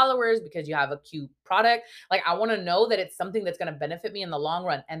lot of followers, because you have a cute product. Like, I want to know that it's something that's going to benefit me in the long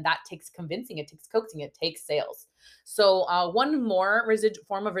run. And that takes convincing, it takes coaxing, it takes sales. So one more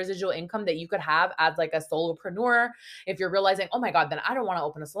form of residual income that you could have as like a solopreneur, if you're realizing, oh my God, then I don't want to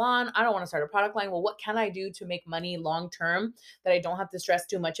open a salon, I don't want to start a product line. Well, what can I do to make money long term that I don't have to stress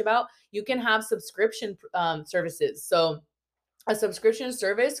too much about? You can have subscription services. So a subscription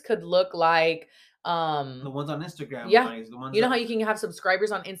service could look like The ones on Instagram, yeah. like, the ones You know how you can have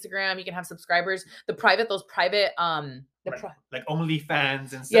subscribers on Instagram, you can have subscribers, those private like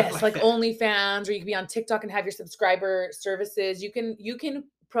OnlyFans and stuff. yes, like like that. OnlyFans, or you can be on TikTok and have your subscriber services. You can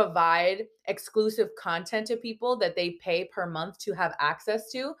provide exclusive content to people that they pay per month to have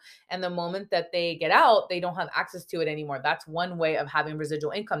access to. And the moment that they get out, they don't have access to it anymore. That's one way of having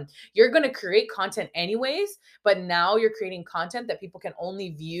residual income. You're going to create content anyways, but now you're creating content that people can only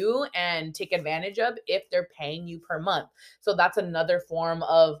view and take advantage of if they're paying you per month. So that's another form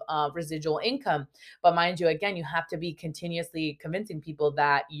of residual income. But mind you, again, you have to be continuously convincing people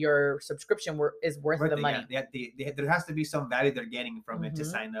that your subscription is worth the money. Yeah, there has to be some value they're getting from it to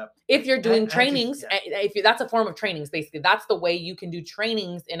sign up. If you're doing trainings, yeah. that's a form of trainings, basically. That's the way you can do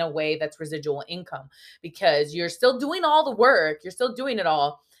trainings in a way that's residual income, because you're still doing all the work, you're still doing it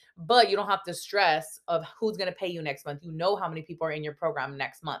all, but you don't have to stress of who's going to pay you next month. You know how many people are in your program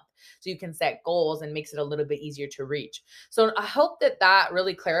next month. So you can set goals and makes it a little bit easier to reach. So I hope that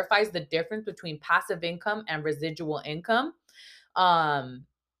really clarifies the difference between passive income and residual income.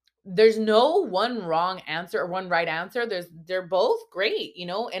 There's no one wrong answer or one right answer. They're both great,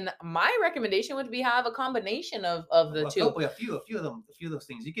 and my recommendation would be have a combination of the two. A few of those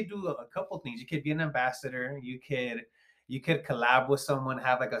things. You could do a couple things. You could be an ambassador. You could collab with someone,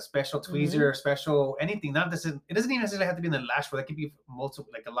 have like a special tweezer, special anything. Not this. It doesn't even necessarily have to be in the lash, but it could be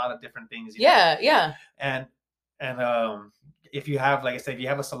multiple, like a lot of different things. Yeah. And if you have, like I said, if you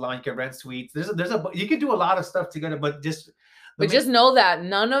have a salon, you can rent suites. You could do a lot of stuff together, but just know that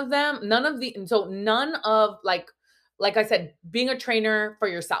none of like I said, being a trainer for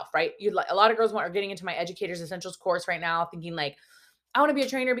yourself, right? A lot of girls are getting into my Educators Essentials course right now, thinking like, I want to be a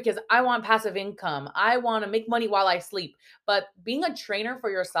trainer because I want passive income. I want to make money while I sleep. But being a trainer for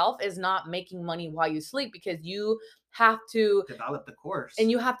yourself is not making money while you sleep, because you have to develop the course and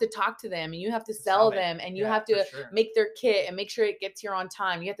you have to talk to them and you have to sell them and you have to make their kit and make sure it gets here on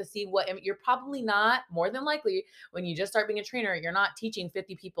time. You have to see you're probably not, more than likely, when you just start being a trainer, you're not teaching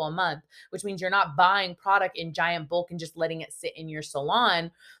 50 people a month, which means you're not buying product in giant bulk and just letting it sit in your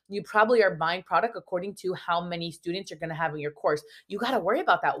salon. You probably are buying product according to how many students you're going to have in your course. You got to worry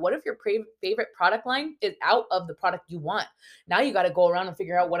about that. What if your favorite product line is out of the product you want? Now you got to go around and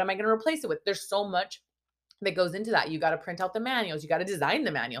figure out, what am I going to replace it with? There's so much that goes into that. You got to print out the manuals. You got to design the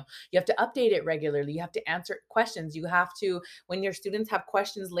manual. You have to update it regularly. You have to answer questions. You have to, when your students have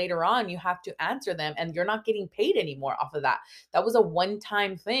questions later on, you have to answer them, and you're not getting paid anymore off of that. That was a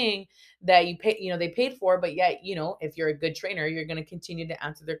one-time thing that you pay, they paid for, but yet, if you're a good trainer, you're going to continue to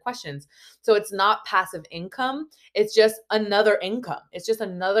answer their questions. So it's not passive income. It's just another income. It's just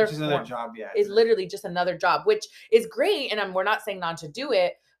another job. Yeah. It's literally just another job, which is great. And we're not saying not to do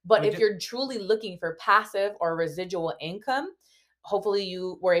it. But if you're truly looking for passive or residual income, hopefully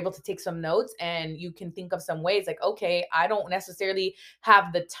you were able to take some notes and you can think of some ways like, okay, I don't necessarily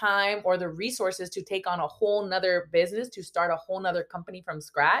have the time or the resources to take on a whole nother business, to start a whole nother company from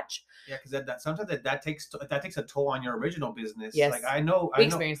scratch. Yeah, because that sometimes that takes a toll on your original business. Like Yes, we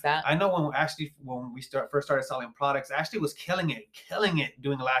experienced that. I know when we first started selling products, Ashley was killing it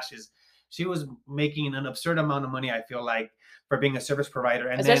doing lashes. She was making an absurd amount of money, I feel like, for being a service provider.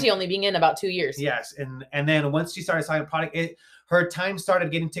 And then Especially only being in about 2 years. yes, and then once she started selling product, her time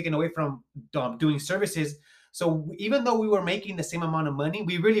started getting taken away from doing services. So even though we were making the same amount of money,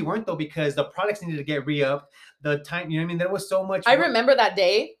 we really weren't though, because the products needed to get re-upped. The time, you know what I mean? There was so much I work. remember that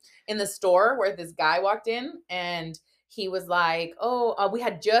day in the store where this guy walked in and he was like, "Oh, we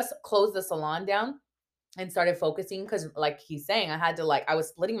had just closed the salon down and started focusing because, like he's saying, I had to I was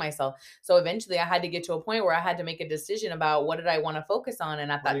splitting myself. So eventually, I had to get to a point where I had to make a decision about what did I want to focus on. And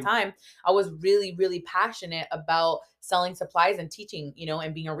at What do that you- time, I was really, really passionate about selling supplies and teaching,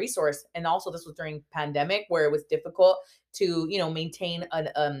 and being a resource. And also, this was during pandemic where it was difficult to, maintain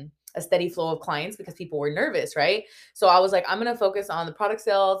a steady flow of clients because people were nervous, right? So I was like, I'm gonna focus on the product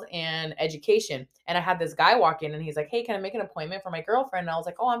sales and education. And I had this guy walk in and he's like, "Hey, can I make an appointment for my girlfriend?" And I was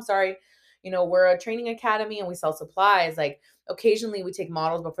like, "Oh, I'm sorry. We're a training academy and we sell supplies. Like occasionally we take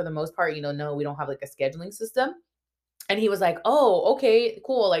models, but for the most part, no, we don't have like a scheduling system." And he was like, "Oh, okay,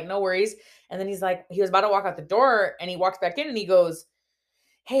 cool. Like, no worries." And then he's like, he was about to walk out the door and he walks back in and he goes,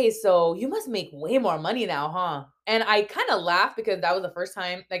 "Hey, so you must make way more money now, huh?" And I kind of laughed because that was the first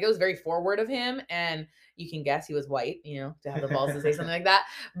time, like, it was very forward of him. And you can guess he was white, to have the balls to say something like that.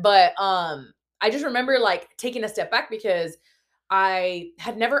 But I just remember like taking a step back because I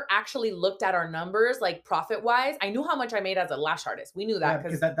had never actually looked at our numbers like profit wise. I knew how much I made as a lash artist. We knew Yeah, that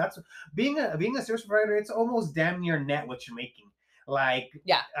because because that's being a service provider. It's almost damn near net what you're making. Like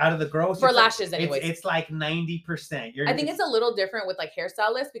yeah, out of the gross, for it's like lashes anyways. it's like 90%. I think it's a little different with like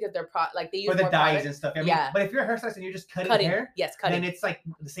hairstylists because they're like they use for the more dyes product. and stuff. I mean, Yeah, but if you're a hairstylist and you're just cutting cutting. hair, Yes, then cutting. it's like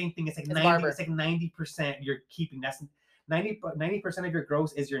the same thing. It's like As a 90. barber. It's like 90% you're keeping. That's 90% of your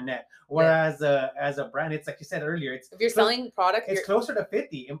gross is your net. Whereas as a brand, it's like you said earlier. It's If you're selling product, it's closer to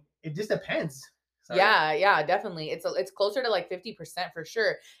 50. It just depends. Sorry. Yeah, definitely. It's closer to like 50% for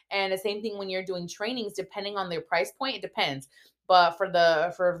sure. And the same thing when you're doing trainings, depending on their price point, it depends. But for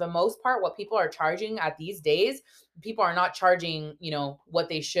the most part, what people are charging at these days, people are not charging, what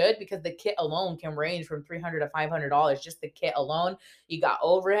they should because the kit alone can range from $300 to $500. Just the kit alone. You got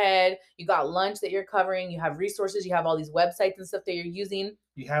overhead, you got lunch that you're covering, you have resources, you have all these websites and stuff that you're using.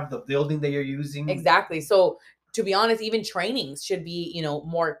 You have the building that you're using. Exactly. So to be honest, even trainings should be,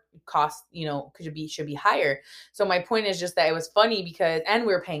 more cost, should be higher. So my point is just that it was funny because, and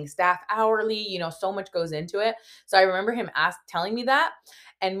we are paying staff hourly, so much goes into it. So I remember him telling me that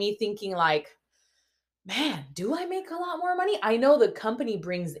and me thinking like, man, do I make a lot more money? I know the company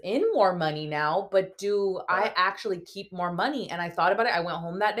brings in more money now, but do I actually keep more money? And I thought about it. I went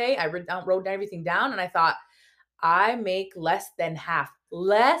home that day. I wrote everything down and I thought, I make less than half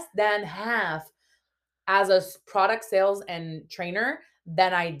as a product sales and trainer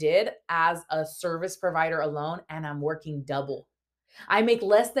than I did as a service provider alone, and I'm working double. I make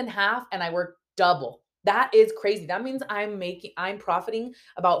less than half and I work double. That is crazy. That means I'm profiting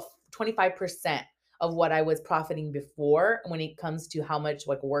about 25% of what I was profiting before when it comes to how much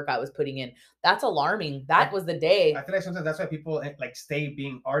like work I was putting in. That's alarming. That was the day. I feel like sometimes that's why people like stay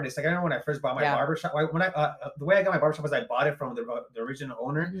being artists. Like I remember when I first bought my Yeah. barbershop. When the way I got my barbershop was I bought it from the original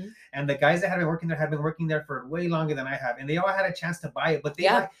owner, Mhm. and the guys that had been working there for way longer than I have, and they all had a chance to buy it, but they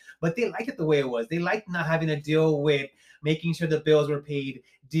like it the way it was. They liked not having to deal with making sure the bills were paid,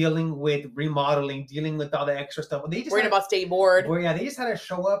 dealing with remodeling, dealing with all the extra stuff. They just Worrying about state board. Well, yeah, they just had to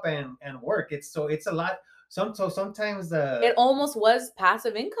show up and work. It's a lot. Sometimes It almost was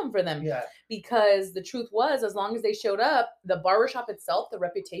passive income for them. Yeah. Because the truth was, as long as they showed up, the barbershop itself, the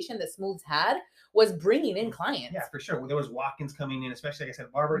reputation that Smooths had, was bringing in clients. Yeah, for sure. There was walk-ins coming in, especially like I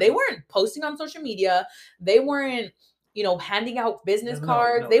said, barbers. They weren't posting on social media. They weren't, handing out business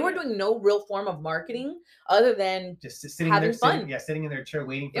cards. They weren't doing no real form of marketing other than just sitting having there, fun. sitting in their chair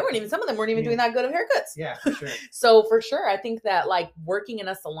waiting. Some of them weren't even doing that good of haircuts. Yeah, for sure. So for sure, I think that like working in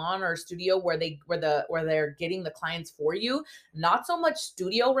a salon or a studio where they're getting the clients for you, not so much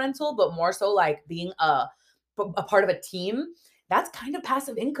studio rental, but more so like being a part of a team. That's kind of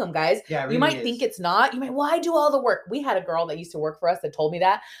passive income, guys. Yeah, it really you might is. think it's not. You might, well, I do all the work. We had a girl that used to work for us that told me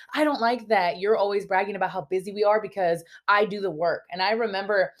that. I don't like that you're always bragging about how busy we are because I do the work. And I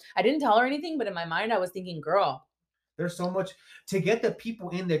remember I didn't tell her anything, but in my mind, I was thinking, girl, there's so much to get the people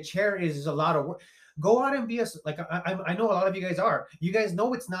in the chair is a lot of work. Go out and be like I know a lot of you guys are. You guys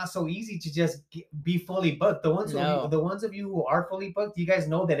know it's not so easy to just be fully booked. No. The ones of you who are fully booked, you guys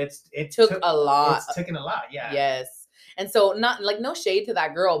know that Took a lot. it's taken a lot. Yeah. Yes. And so, not like, no shade to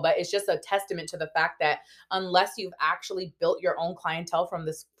that girl, but it's just a testament to the fact that unless you've actually built your own clientele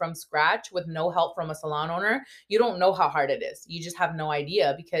from scratch with no help from a salon owner, you don't know how hard it is. You just have no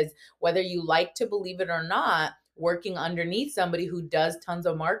idea, because whether you like to believe it or not, working underneath somebody who does tons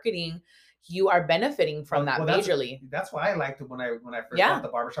of marketing, you are benefiting from that majorly. That's why I liked it when I first Yeah. bought the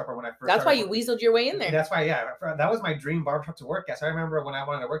barbershop, or when I first That's why started you working. weaseled your way in there. That's why, yeah, that was my dream barbershop to work at. So I remember when I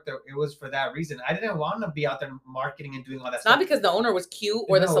wanted to work there, it was for that reason. I didn't want to be out there marketing and doing all that It's stuff. not because the owner was cute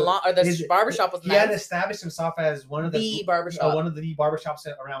or the No, salon or the barbershop was he had nice. established himself as one of the barbershop. one of the barbershops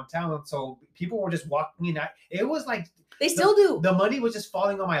around town. So people were just walking in. It was like They still do. the money was just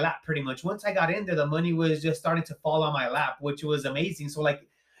falling on my lap pretty much. Once I got in there, the money was just starting to fall on my lap, which was amazing. So like,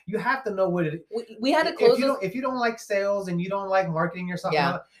 you have to know what it. We had to close. If you don't like sales and you don't like marketing yourself,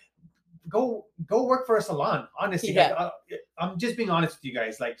 Yeah. go work for a salon. Honestly, Yeah. like, I'm just being honest with you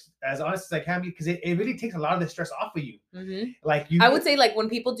guys, like as honest as I can be, because it really takes a lot of the stress off of you. Mm-hmm. Like I would say, like, when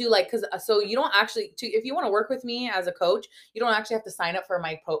people do, like, because so you don't actually, if you want to work with me as a coach, you don't actually have to sign up for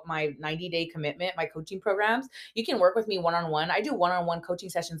my 90-day commitment, my coaching programs. You can work with me one-on-one. I do one-on-one coaching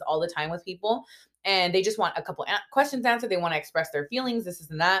sessions all the time with people, and they just want a couple questions answered. They want to express their feelings, this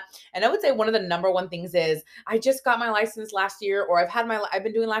and that. And I would say one of the number one things is, I just got my license last year, or I've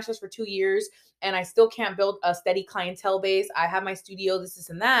been doing lashes for 2 years, and I still can't build a steady clientele base. I have my studio, this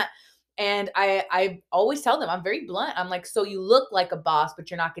and that. And I always tell them, I'm very blunt. I'm like, so you look like a boss,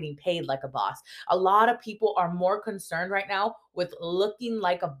 but you're not getting paid like a boss. A lot of people are more concerned right now with looking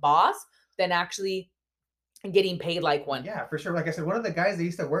like a boss than actually getting paid like one. Yeah, for sure. Like I said, one of the guys that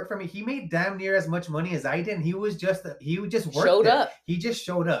used to work for me, he made damn near as much money as I did. And he just showed up. He just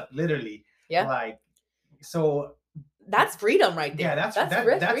showed up, literally. Yeah. Like, so that's freedom right there. Yeah, that's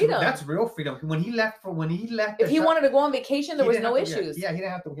freedom. That's real freedom. When he left, if he wanted to go on vacation, there was no issues. Yeah, he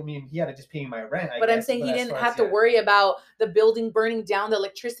didn't have to. I mean, he had to just pay my rent. But I'm saying he didn't have to worry about the building burning down, the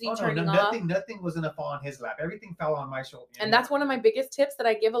electricity turning off. Nothing was gonna fall on his lap. Everything fell on my shoulder. And that's one of my biggest tips that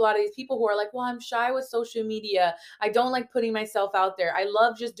I give a lot of these people who are like, well, I'm shy with social media. I don't like putting myself out there. I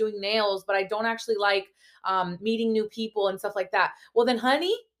love just doing nails, but I don't actually like meeting new people and stuff like that. Well, then,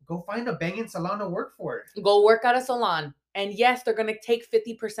 honey, go find a banging salon to work for. Go work at a salon. And yes, they're going to take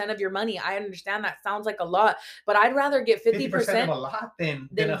 50% of your money. I understand that sounds like a lot, but I'd rather get 50% of a lot than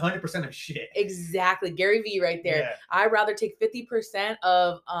 100% of shit. Exactly. Gary Vee right there. Yeah. I'd rather take 50%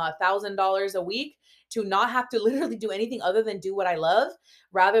 of $1,000 a week to not have to literally do anything other than do what I love,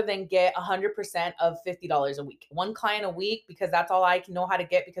 rather than get 100% of $50 a week. One client a week, because that's all I know how to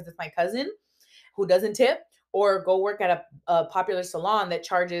get because it's my cousin who doesn't tip, or go work at a popular salon that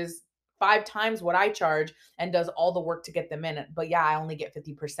charges 5 times what I charge and does all the work to get them in. But yeah, I only get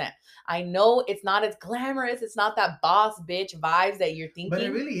 50%. I know it's not as glamorous. It's not that boss bitch vibes that you're thinking. But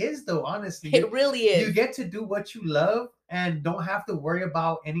it really is, though, honestly. It really is. You get to do what you love and don't have to worry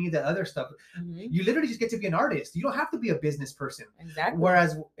about any of the other stuff. Mm-hmm. You literally just get to be an artist. You don't have to be a business person. Exactly.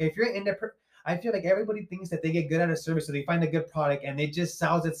 Whereas if you're in I feel like everybody thinks that they get good at a service, so they find a good product and it just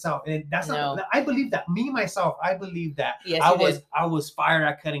sells itself. And that's not. I believe that. Me myself, I believe that. Yes, I was fire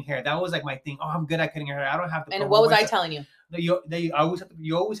at cutting hair. That was like my thing. Oh, I'm good at cutting hair. I don't have to. And what was I telling you? You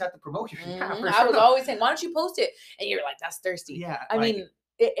always have to promote your. Mm-hmm. I was always saying, why don't you post it? And you're like, that's thirsty. Yeah. I mean.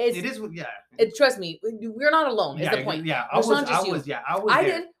 It is. Yeah. Trust me, we're not alone. Is the point? Yeah, I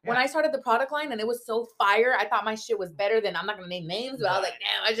did when I started the product line, and it was so fire. I thought my shit was better than. I'm not gonna name names, but I was like,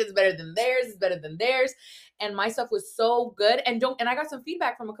 damn, my shit's better than theirs. It's better than theirs, and my stuff was so good. And I got some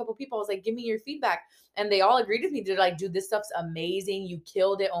feedback from a couple people. I was like, give me your feedback, and they all agreed with me. They're like, dude, this stuff's amazing. You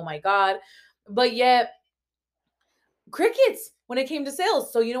killed it. Oh my god, but yet crickets when it came to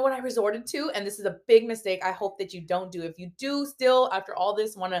sales. So you know what I resorted to? And this is a big mistake I hope that you don't do. If you do still, after all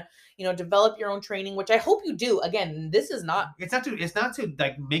this, want to, develop your own training, which I hope you do. Again, this is not. It's not to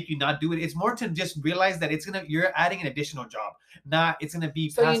like make you not do it. It's more to just realize that you're adding an additional job. It's gonna be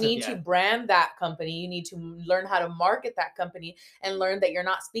so passive. You need to brand that company. You need to learn how to market that company and learn that you're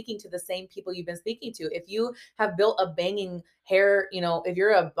not speaking to the same people you've been speaking to. If you have built a banging hair, if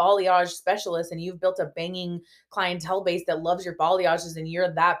you're a balayage specialist and you've built a banging clientele base that loves your balayages, and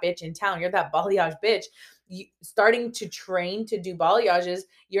you're that bitch in town, you're that balayage bitch, starting to train to do balayages,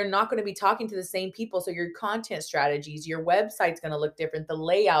 you're not going to be talking to the same people. So your content strategies, your website's going to look different. The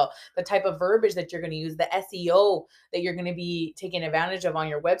layout, the type of verbiage that you're going to use, the SEO that you're going to be taking advantage of on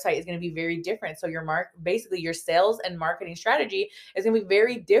your website is going to be very different. So basically your sales and marketing strategy is going to be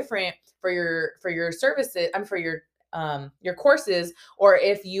very different for your services. For your your courses, or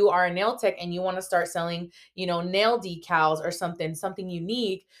if you are a nail tech and you want to start selling, nail decals or something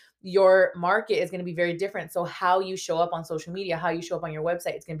unique, your market is going to be very different. So how you show up on social media, how you show up on your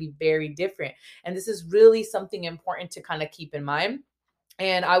website, it's going to be very different. And this is really something important to kind of keep in mind.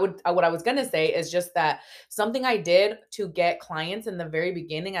 And what I was going to say is just that something I did to get clients in the very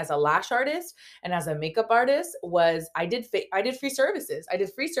beginning as a lash artist and as a makeup artist was I did free services. I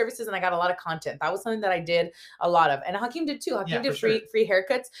did free services and I got a lot of content. That was something that I did a lot of. And Hakeem did too. Hakeem Yeah, for did sure. free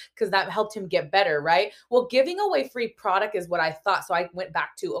haircuts because that helped him get better, right? Well, giving away free product is what I thought. So I went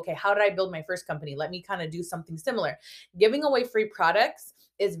back to, okay, how did I build my first company? Let me kind of do something similar. Giving away free products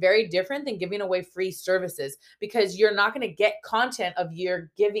is very different than giving away free services, because you're not going to get content of you're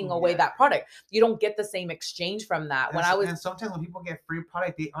giving away Yeah. that product. You don't get the same exchange from that. And sometimes when people get free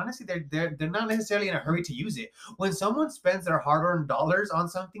product, they honestly they're not necessarily in a hurry to use it. When someone spends their hard-earned dollars on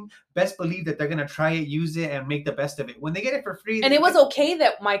something, best believe that they're gonna try it, use it, and make the best of it. When they get it for free, And it was okay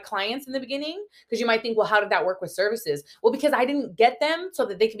that my clients in the beginning, because you might think, well, how did that work with services? Well, because I didn't get them so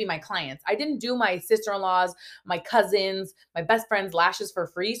that they could be my clients. I didn't do my sister-in-laws, my cousins, my best friends' lashes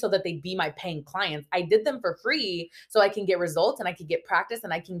for free so that they'd be my paying clients. I did them for free so I can get results and I can get practice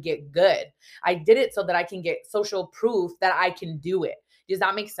and I can get good. I did it so that I can get social proof that I can do it. Does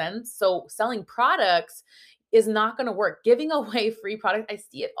that make sense? So selling products is not going to work. Giving away free product, I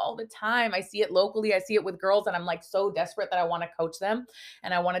see it all the time. I see it locally. I see it with girls, and I'm like so desperate that I want to coach them.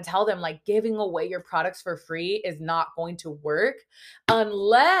 And I want to tell them, like, giving away your products for free is not going to work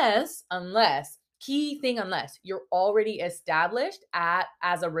unless key thing, unless you're already established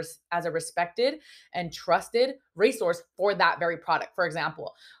as a respected and trusted resource for that very product. For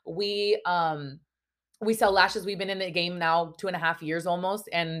example, we sell lashes. We've been in the game now 2.5 years almost,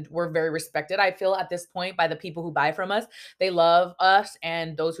 and we're very respected, I feel, at this point, by the people who buy from us. They love us,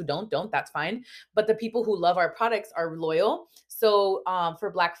 and those who don't, that's fine. But the people who love our products are loyal. So for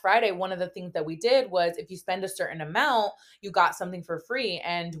Black Friday, one of the things that we did was if you spend a certain amount, you got something for free.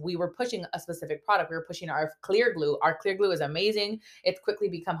 And we were pushing a specific product. We were pushing our clear glue. Our clear glue is amazing. It's quickly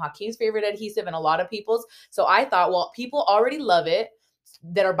become Hakeem's favorite adhesive and a lot of people's. So I thought, well, people already love it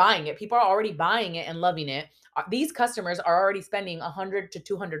that are buying it. People are already buying it and loving it. These customers are already spending $100 to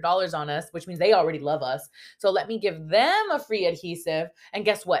 $200 on us, which means they already love us. So let me give them a free adhesive. And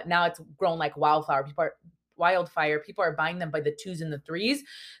guess what? Now it's grown like wildfire. People are buying them by the twos and the threes.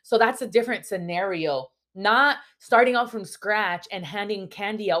 So that's a different scenario. Not starting out from scratch and handing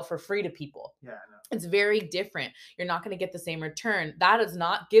candy out for free to people. Yeah, I know. It's very different. You're not going to get the same return. That is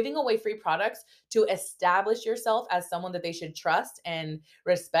not giving away free products to establish yourself as someone that they should trust and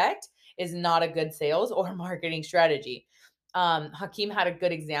respect, is not a good sales or marketing strategy. Hakeem had a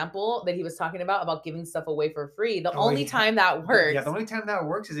good example that he was talking about giving stuff away for free. The Oh, only yeah. time that works, Yeah, the only time that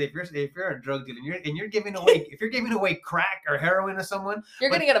works is if you're a drug dealer and you're giving away if you're giving away crack or heroin to someone. you're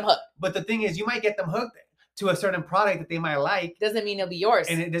going But to get them hooked. but the thing is, you might get them hooked to a certain product that they might like, Doesn't mean it'll be yours.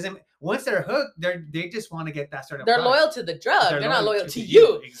 and it doesn't. Once they're hooked, they just want to get that certain. They're product. loyal to the drug. They're not loyal to you.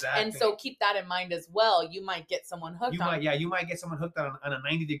 you. Exactly. And so keep that in mind as well. You might get someone hooked you might get someone hooked on a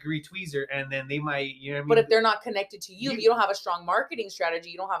 90-degree tweezer, and then they might, you know what I mean? But if they're not connected to you, you don't have a strong marketing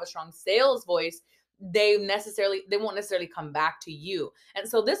strategy, you don't have a strong sales voice, they won't necessarily come back to you. And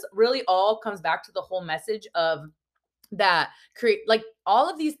so this really all comes back to the whole message of that create, like, all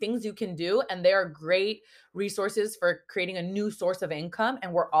of these things you can do, and they are great resources for creating a new source of income,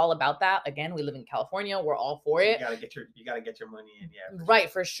 and we're all about that. Again, we live in California, we're all for it. You gotta get your money in. Yeah, right,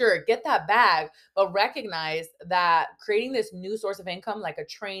 for sure, get that bag, but recognize that creating this new source of income, like a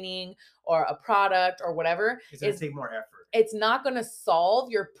training or a product or whatever, it's gonna take more effort. It's not going to solve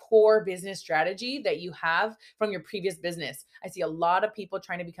your poor business strategy that you have from your previous business. I see a lot of people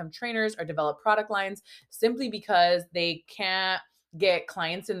trying to become trainers or develop product lines simply because they can't get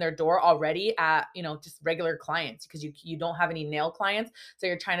clients in their door already at, just regular clients, because you don't have any nail clients. So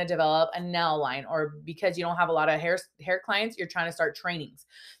you're trying to develop a nail line, or because you don't have a lot of hair clients, you're trying to start trainings.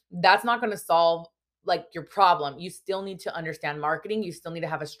 That's not going to solve like your problem. You still need to understand marketing. You still need to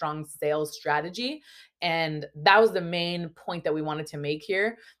have a strong sales strategy. And that was the main point that we wanted to make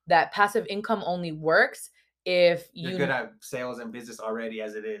here, that passive income only works if you're good at sales and business already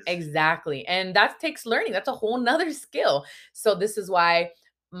as it is. Exactly. And that takes learning. That's a whole nother skill. So this is why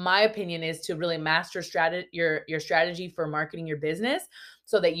my opinion is to really master your strategy for marketing your business,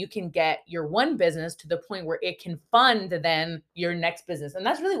 so that you can get your one business to the point where it can fund then your next business. And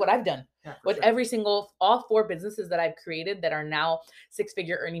that's really what I've done with all 4 businesses that I've created that are now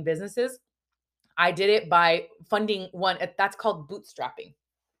 6-figure earning businesses. I did it by funding one. That's called bootstrapping.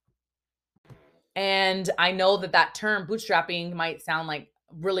 And I know that term bootstrapping might sound like,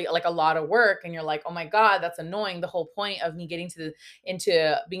 really like a lot of work, and you're like, oh my God, that's annoying. The whole point of me getting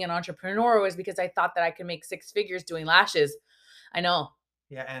into being an entrepreneur was because I thought that I could make six figures doing lashes. I know.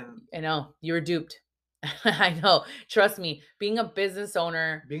 Yeah, and I know. You were duped. I know. Trust me, being a business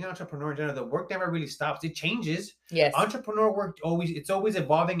owner. being an entrepreneur in general, the work never really stops. It changes. Yes. Entrepreneur work it's always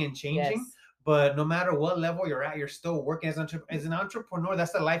evolving and changing. Yes. But no matter what level you're at, you're still working as an entrepreneur.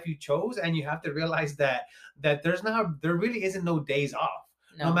 That's the life you chose, and you have to realize that there really isn't no days off.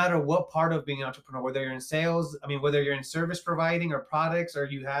 No matter what part of being an entrepreneur, whether you're in sales, I mean, whether you're in service providing or products, or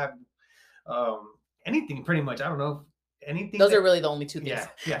you have anything, pretty much. I don't know, anything. Those are really the only two things.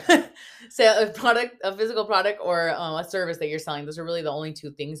 Yeah. So a physical product, or a service that you're selling. Those are really the only two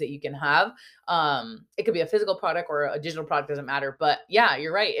things that you can have. It could be a physical product or a digital product, doesn't matter. But yeah,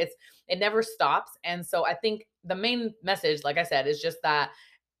 you're right. It never stops. And so I think the main message, like I said, is just that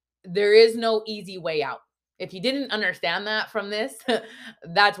there is no easy way out. If you didn't understand that from this,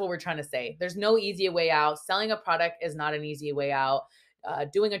 that's what we're trying to say. There's no easy way out. Selling a product is not an easy way out.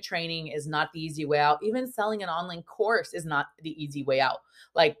 Doing a training is not the easy way out. Even selling an online course is not the easy way out.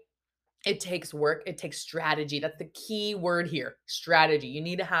 Like, it takes work. It takes strategy. That's the key word here. Strategy. You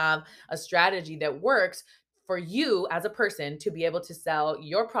need to have a strategy that works for you as a person to be able to sell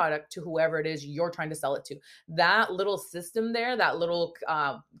your product to whoever it is you're trying to sell it to. That little system there, that little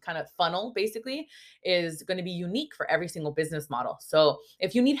kind of funnel basically, is going to be unique for every single business model. So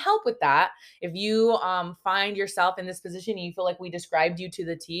if you need help with that, if you find yourself in this position and you feel like we described you to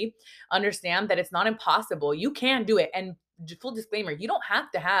the T, understand that it's not impossible. You can do it. And full disclaimer, you don't have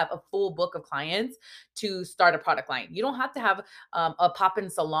to have a full book of clients to start a product line. You don't have to have a pop-in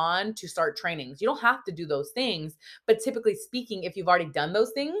salon to start trainings. You don't have to do those things. But typically speaking, if you've already done those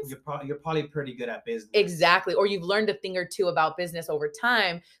things, you're probably pretty good at business. Exactly. Or you've learned a thing or two about business over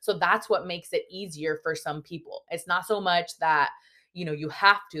time. So that's what makes it easier for some people. It's not so much that, you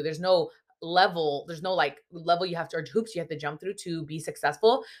have to. There's no level you have to, or hoops you have to jump through to be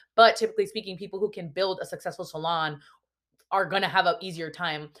successful. But typically speaking, people who can build a successful salon are going to have an easier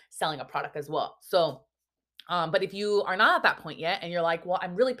time selling a product as well. So, but if you are not at that point yet and you're like, well,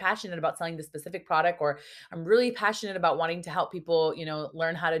 I'm really passionate about selling this specific product, or I'm really passionate about wanting to help people,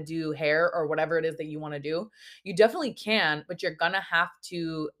 learn how to do hair or whatever it is that you want to do, you definitely can, but you're going to have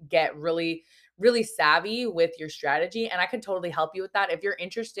to get really, really savvy with your strategy. And I can totally help you with that. If you're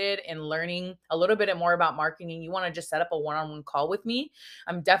interested in learning a little bit more about marketing and you want to just set up a one-on-one call with me,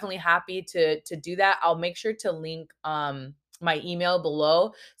 I'm definitely happy to do that. I'll make sure to link, my email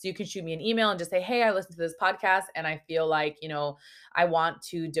below. So you can shoot me an email and just say, hey, I listened to this podcast and I feel like, I want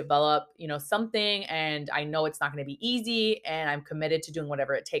to develop, something, and I know it's not going to be easy, and I'm committed to doing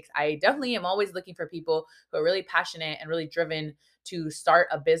whatever it takes. I definitely am always looking for people who are really passionate and really driven to start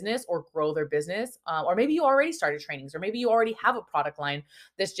a business or grow their business. Or maybe you already started trainings, or maybe you already have a product line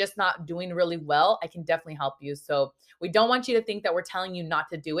that's just not doing really well. I can definitely help you. So we don't want you to think that we're telling you not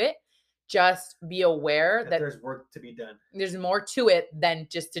to do it. Just be aware that there's work to be done. There's more to it than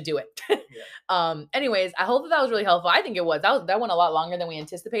just to do it. Yeah. Anyways, I hope that was really helpful. I think it was. That went a lot longer than we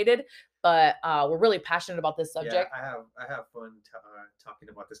anticipated, but we're really passionate about this subject. Yeah, I have fun talking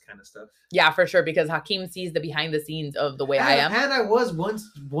about this kind of stuff. Yeah, for sure, because Hakeem sees the behind the scenes of the way I am. And I was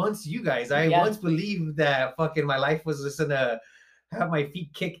once you guys. I once believed that fucking my life was just gonna have my feet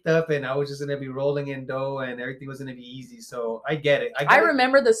kicked up and I was just gonna be rolling in dough and everything was gonna be easy. So I get it. I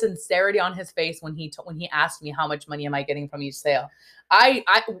remember the sincerity on his face when he asked me how much money am I getting from each sale.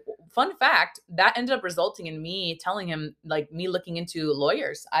 I fun fact, that ended up resulting in me telling him, like, me looking into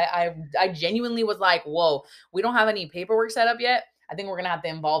lawyers. I genuinely was like, whoa, we don't have any paperwork set up yet. I think we're gonna have to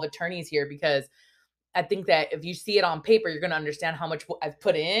involve attorneys here, because I think that if you see it on paper, you're going to understand how much I've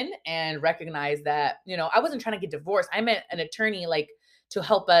put in and recognize that, I wasn't trying to get divorced. I meant an attorney, like, to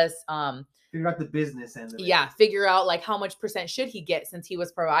help us, figure out the business end of it. Yeah. Figure out, like, how much percent should he get, since he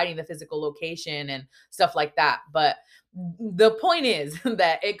was providing the physical location and stuff like that. But the point is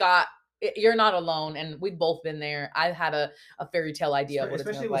that you're not alone, and we've both been there. I've had a fairy tale idea of what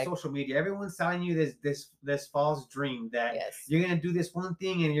especially it's with like. Social media. Everyone's selling you this false dream that you're gonna do this one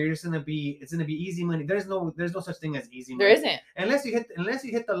thing and it's gonna be easy money. There's no such thing as easy money. There isn't, unless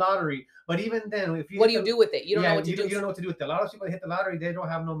you hit the lottery. But even then, if you what do you do with it? You don't know what to do. You don't know what to do with it. A lot of people that hit the lottery, they don't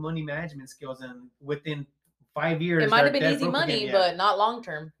have no money management skills, and within 5 years, it might have been easy money, but not long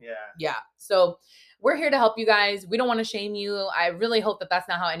term. Yeah. So we're here to help you guys. We don't want to shame you. I really hope that that's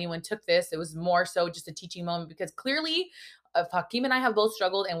not how anyone took this. It was more so just a teaching moment, because clearly if Hakeem and I have both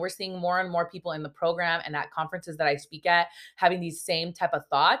struggled, and we're seeing more and more people in the program and at conferences that I speak at having these same type of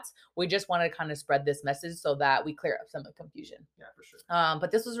thoughts, we just want to kind of spread this message so that we clear up some of the confusion. Yeah, for sure.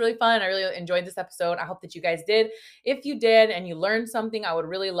 But this was really fun. I really enjoyed this episode. I hope that you guys did. If you did and you learned something, I would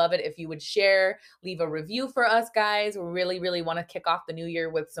really love it if you would share, leave a review for us, guys. We really, really want to kick off the new year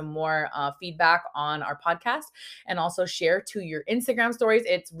with some more feedback on our podcast, and also share to your Instagram stories.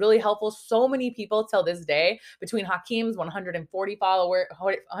 It's really helpful. So many people till this day, between Hakeem's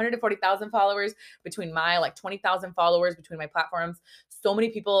 140,000 followers, between my like 20,000 followers, between my platforms, so many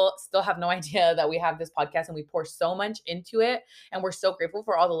people still have no idea that we have this podcast, and we pour so much into it. And we're so grateful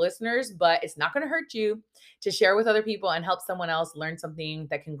for all the listeners, but it's not going to hurt you to share with other people and help someone else learn something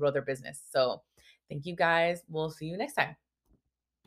that can grow their business. So thank you guys. We'll see you next time.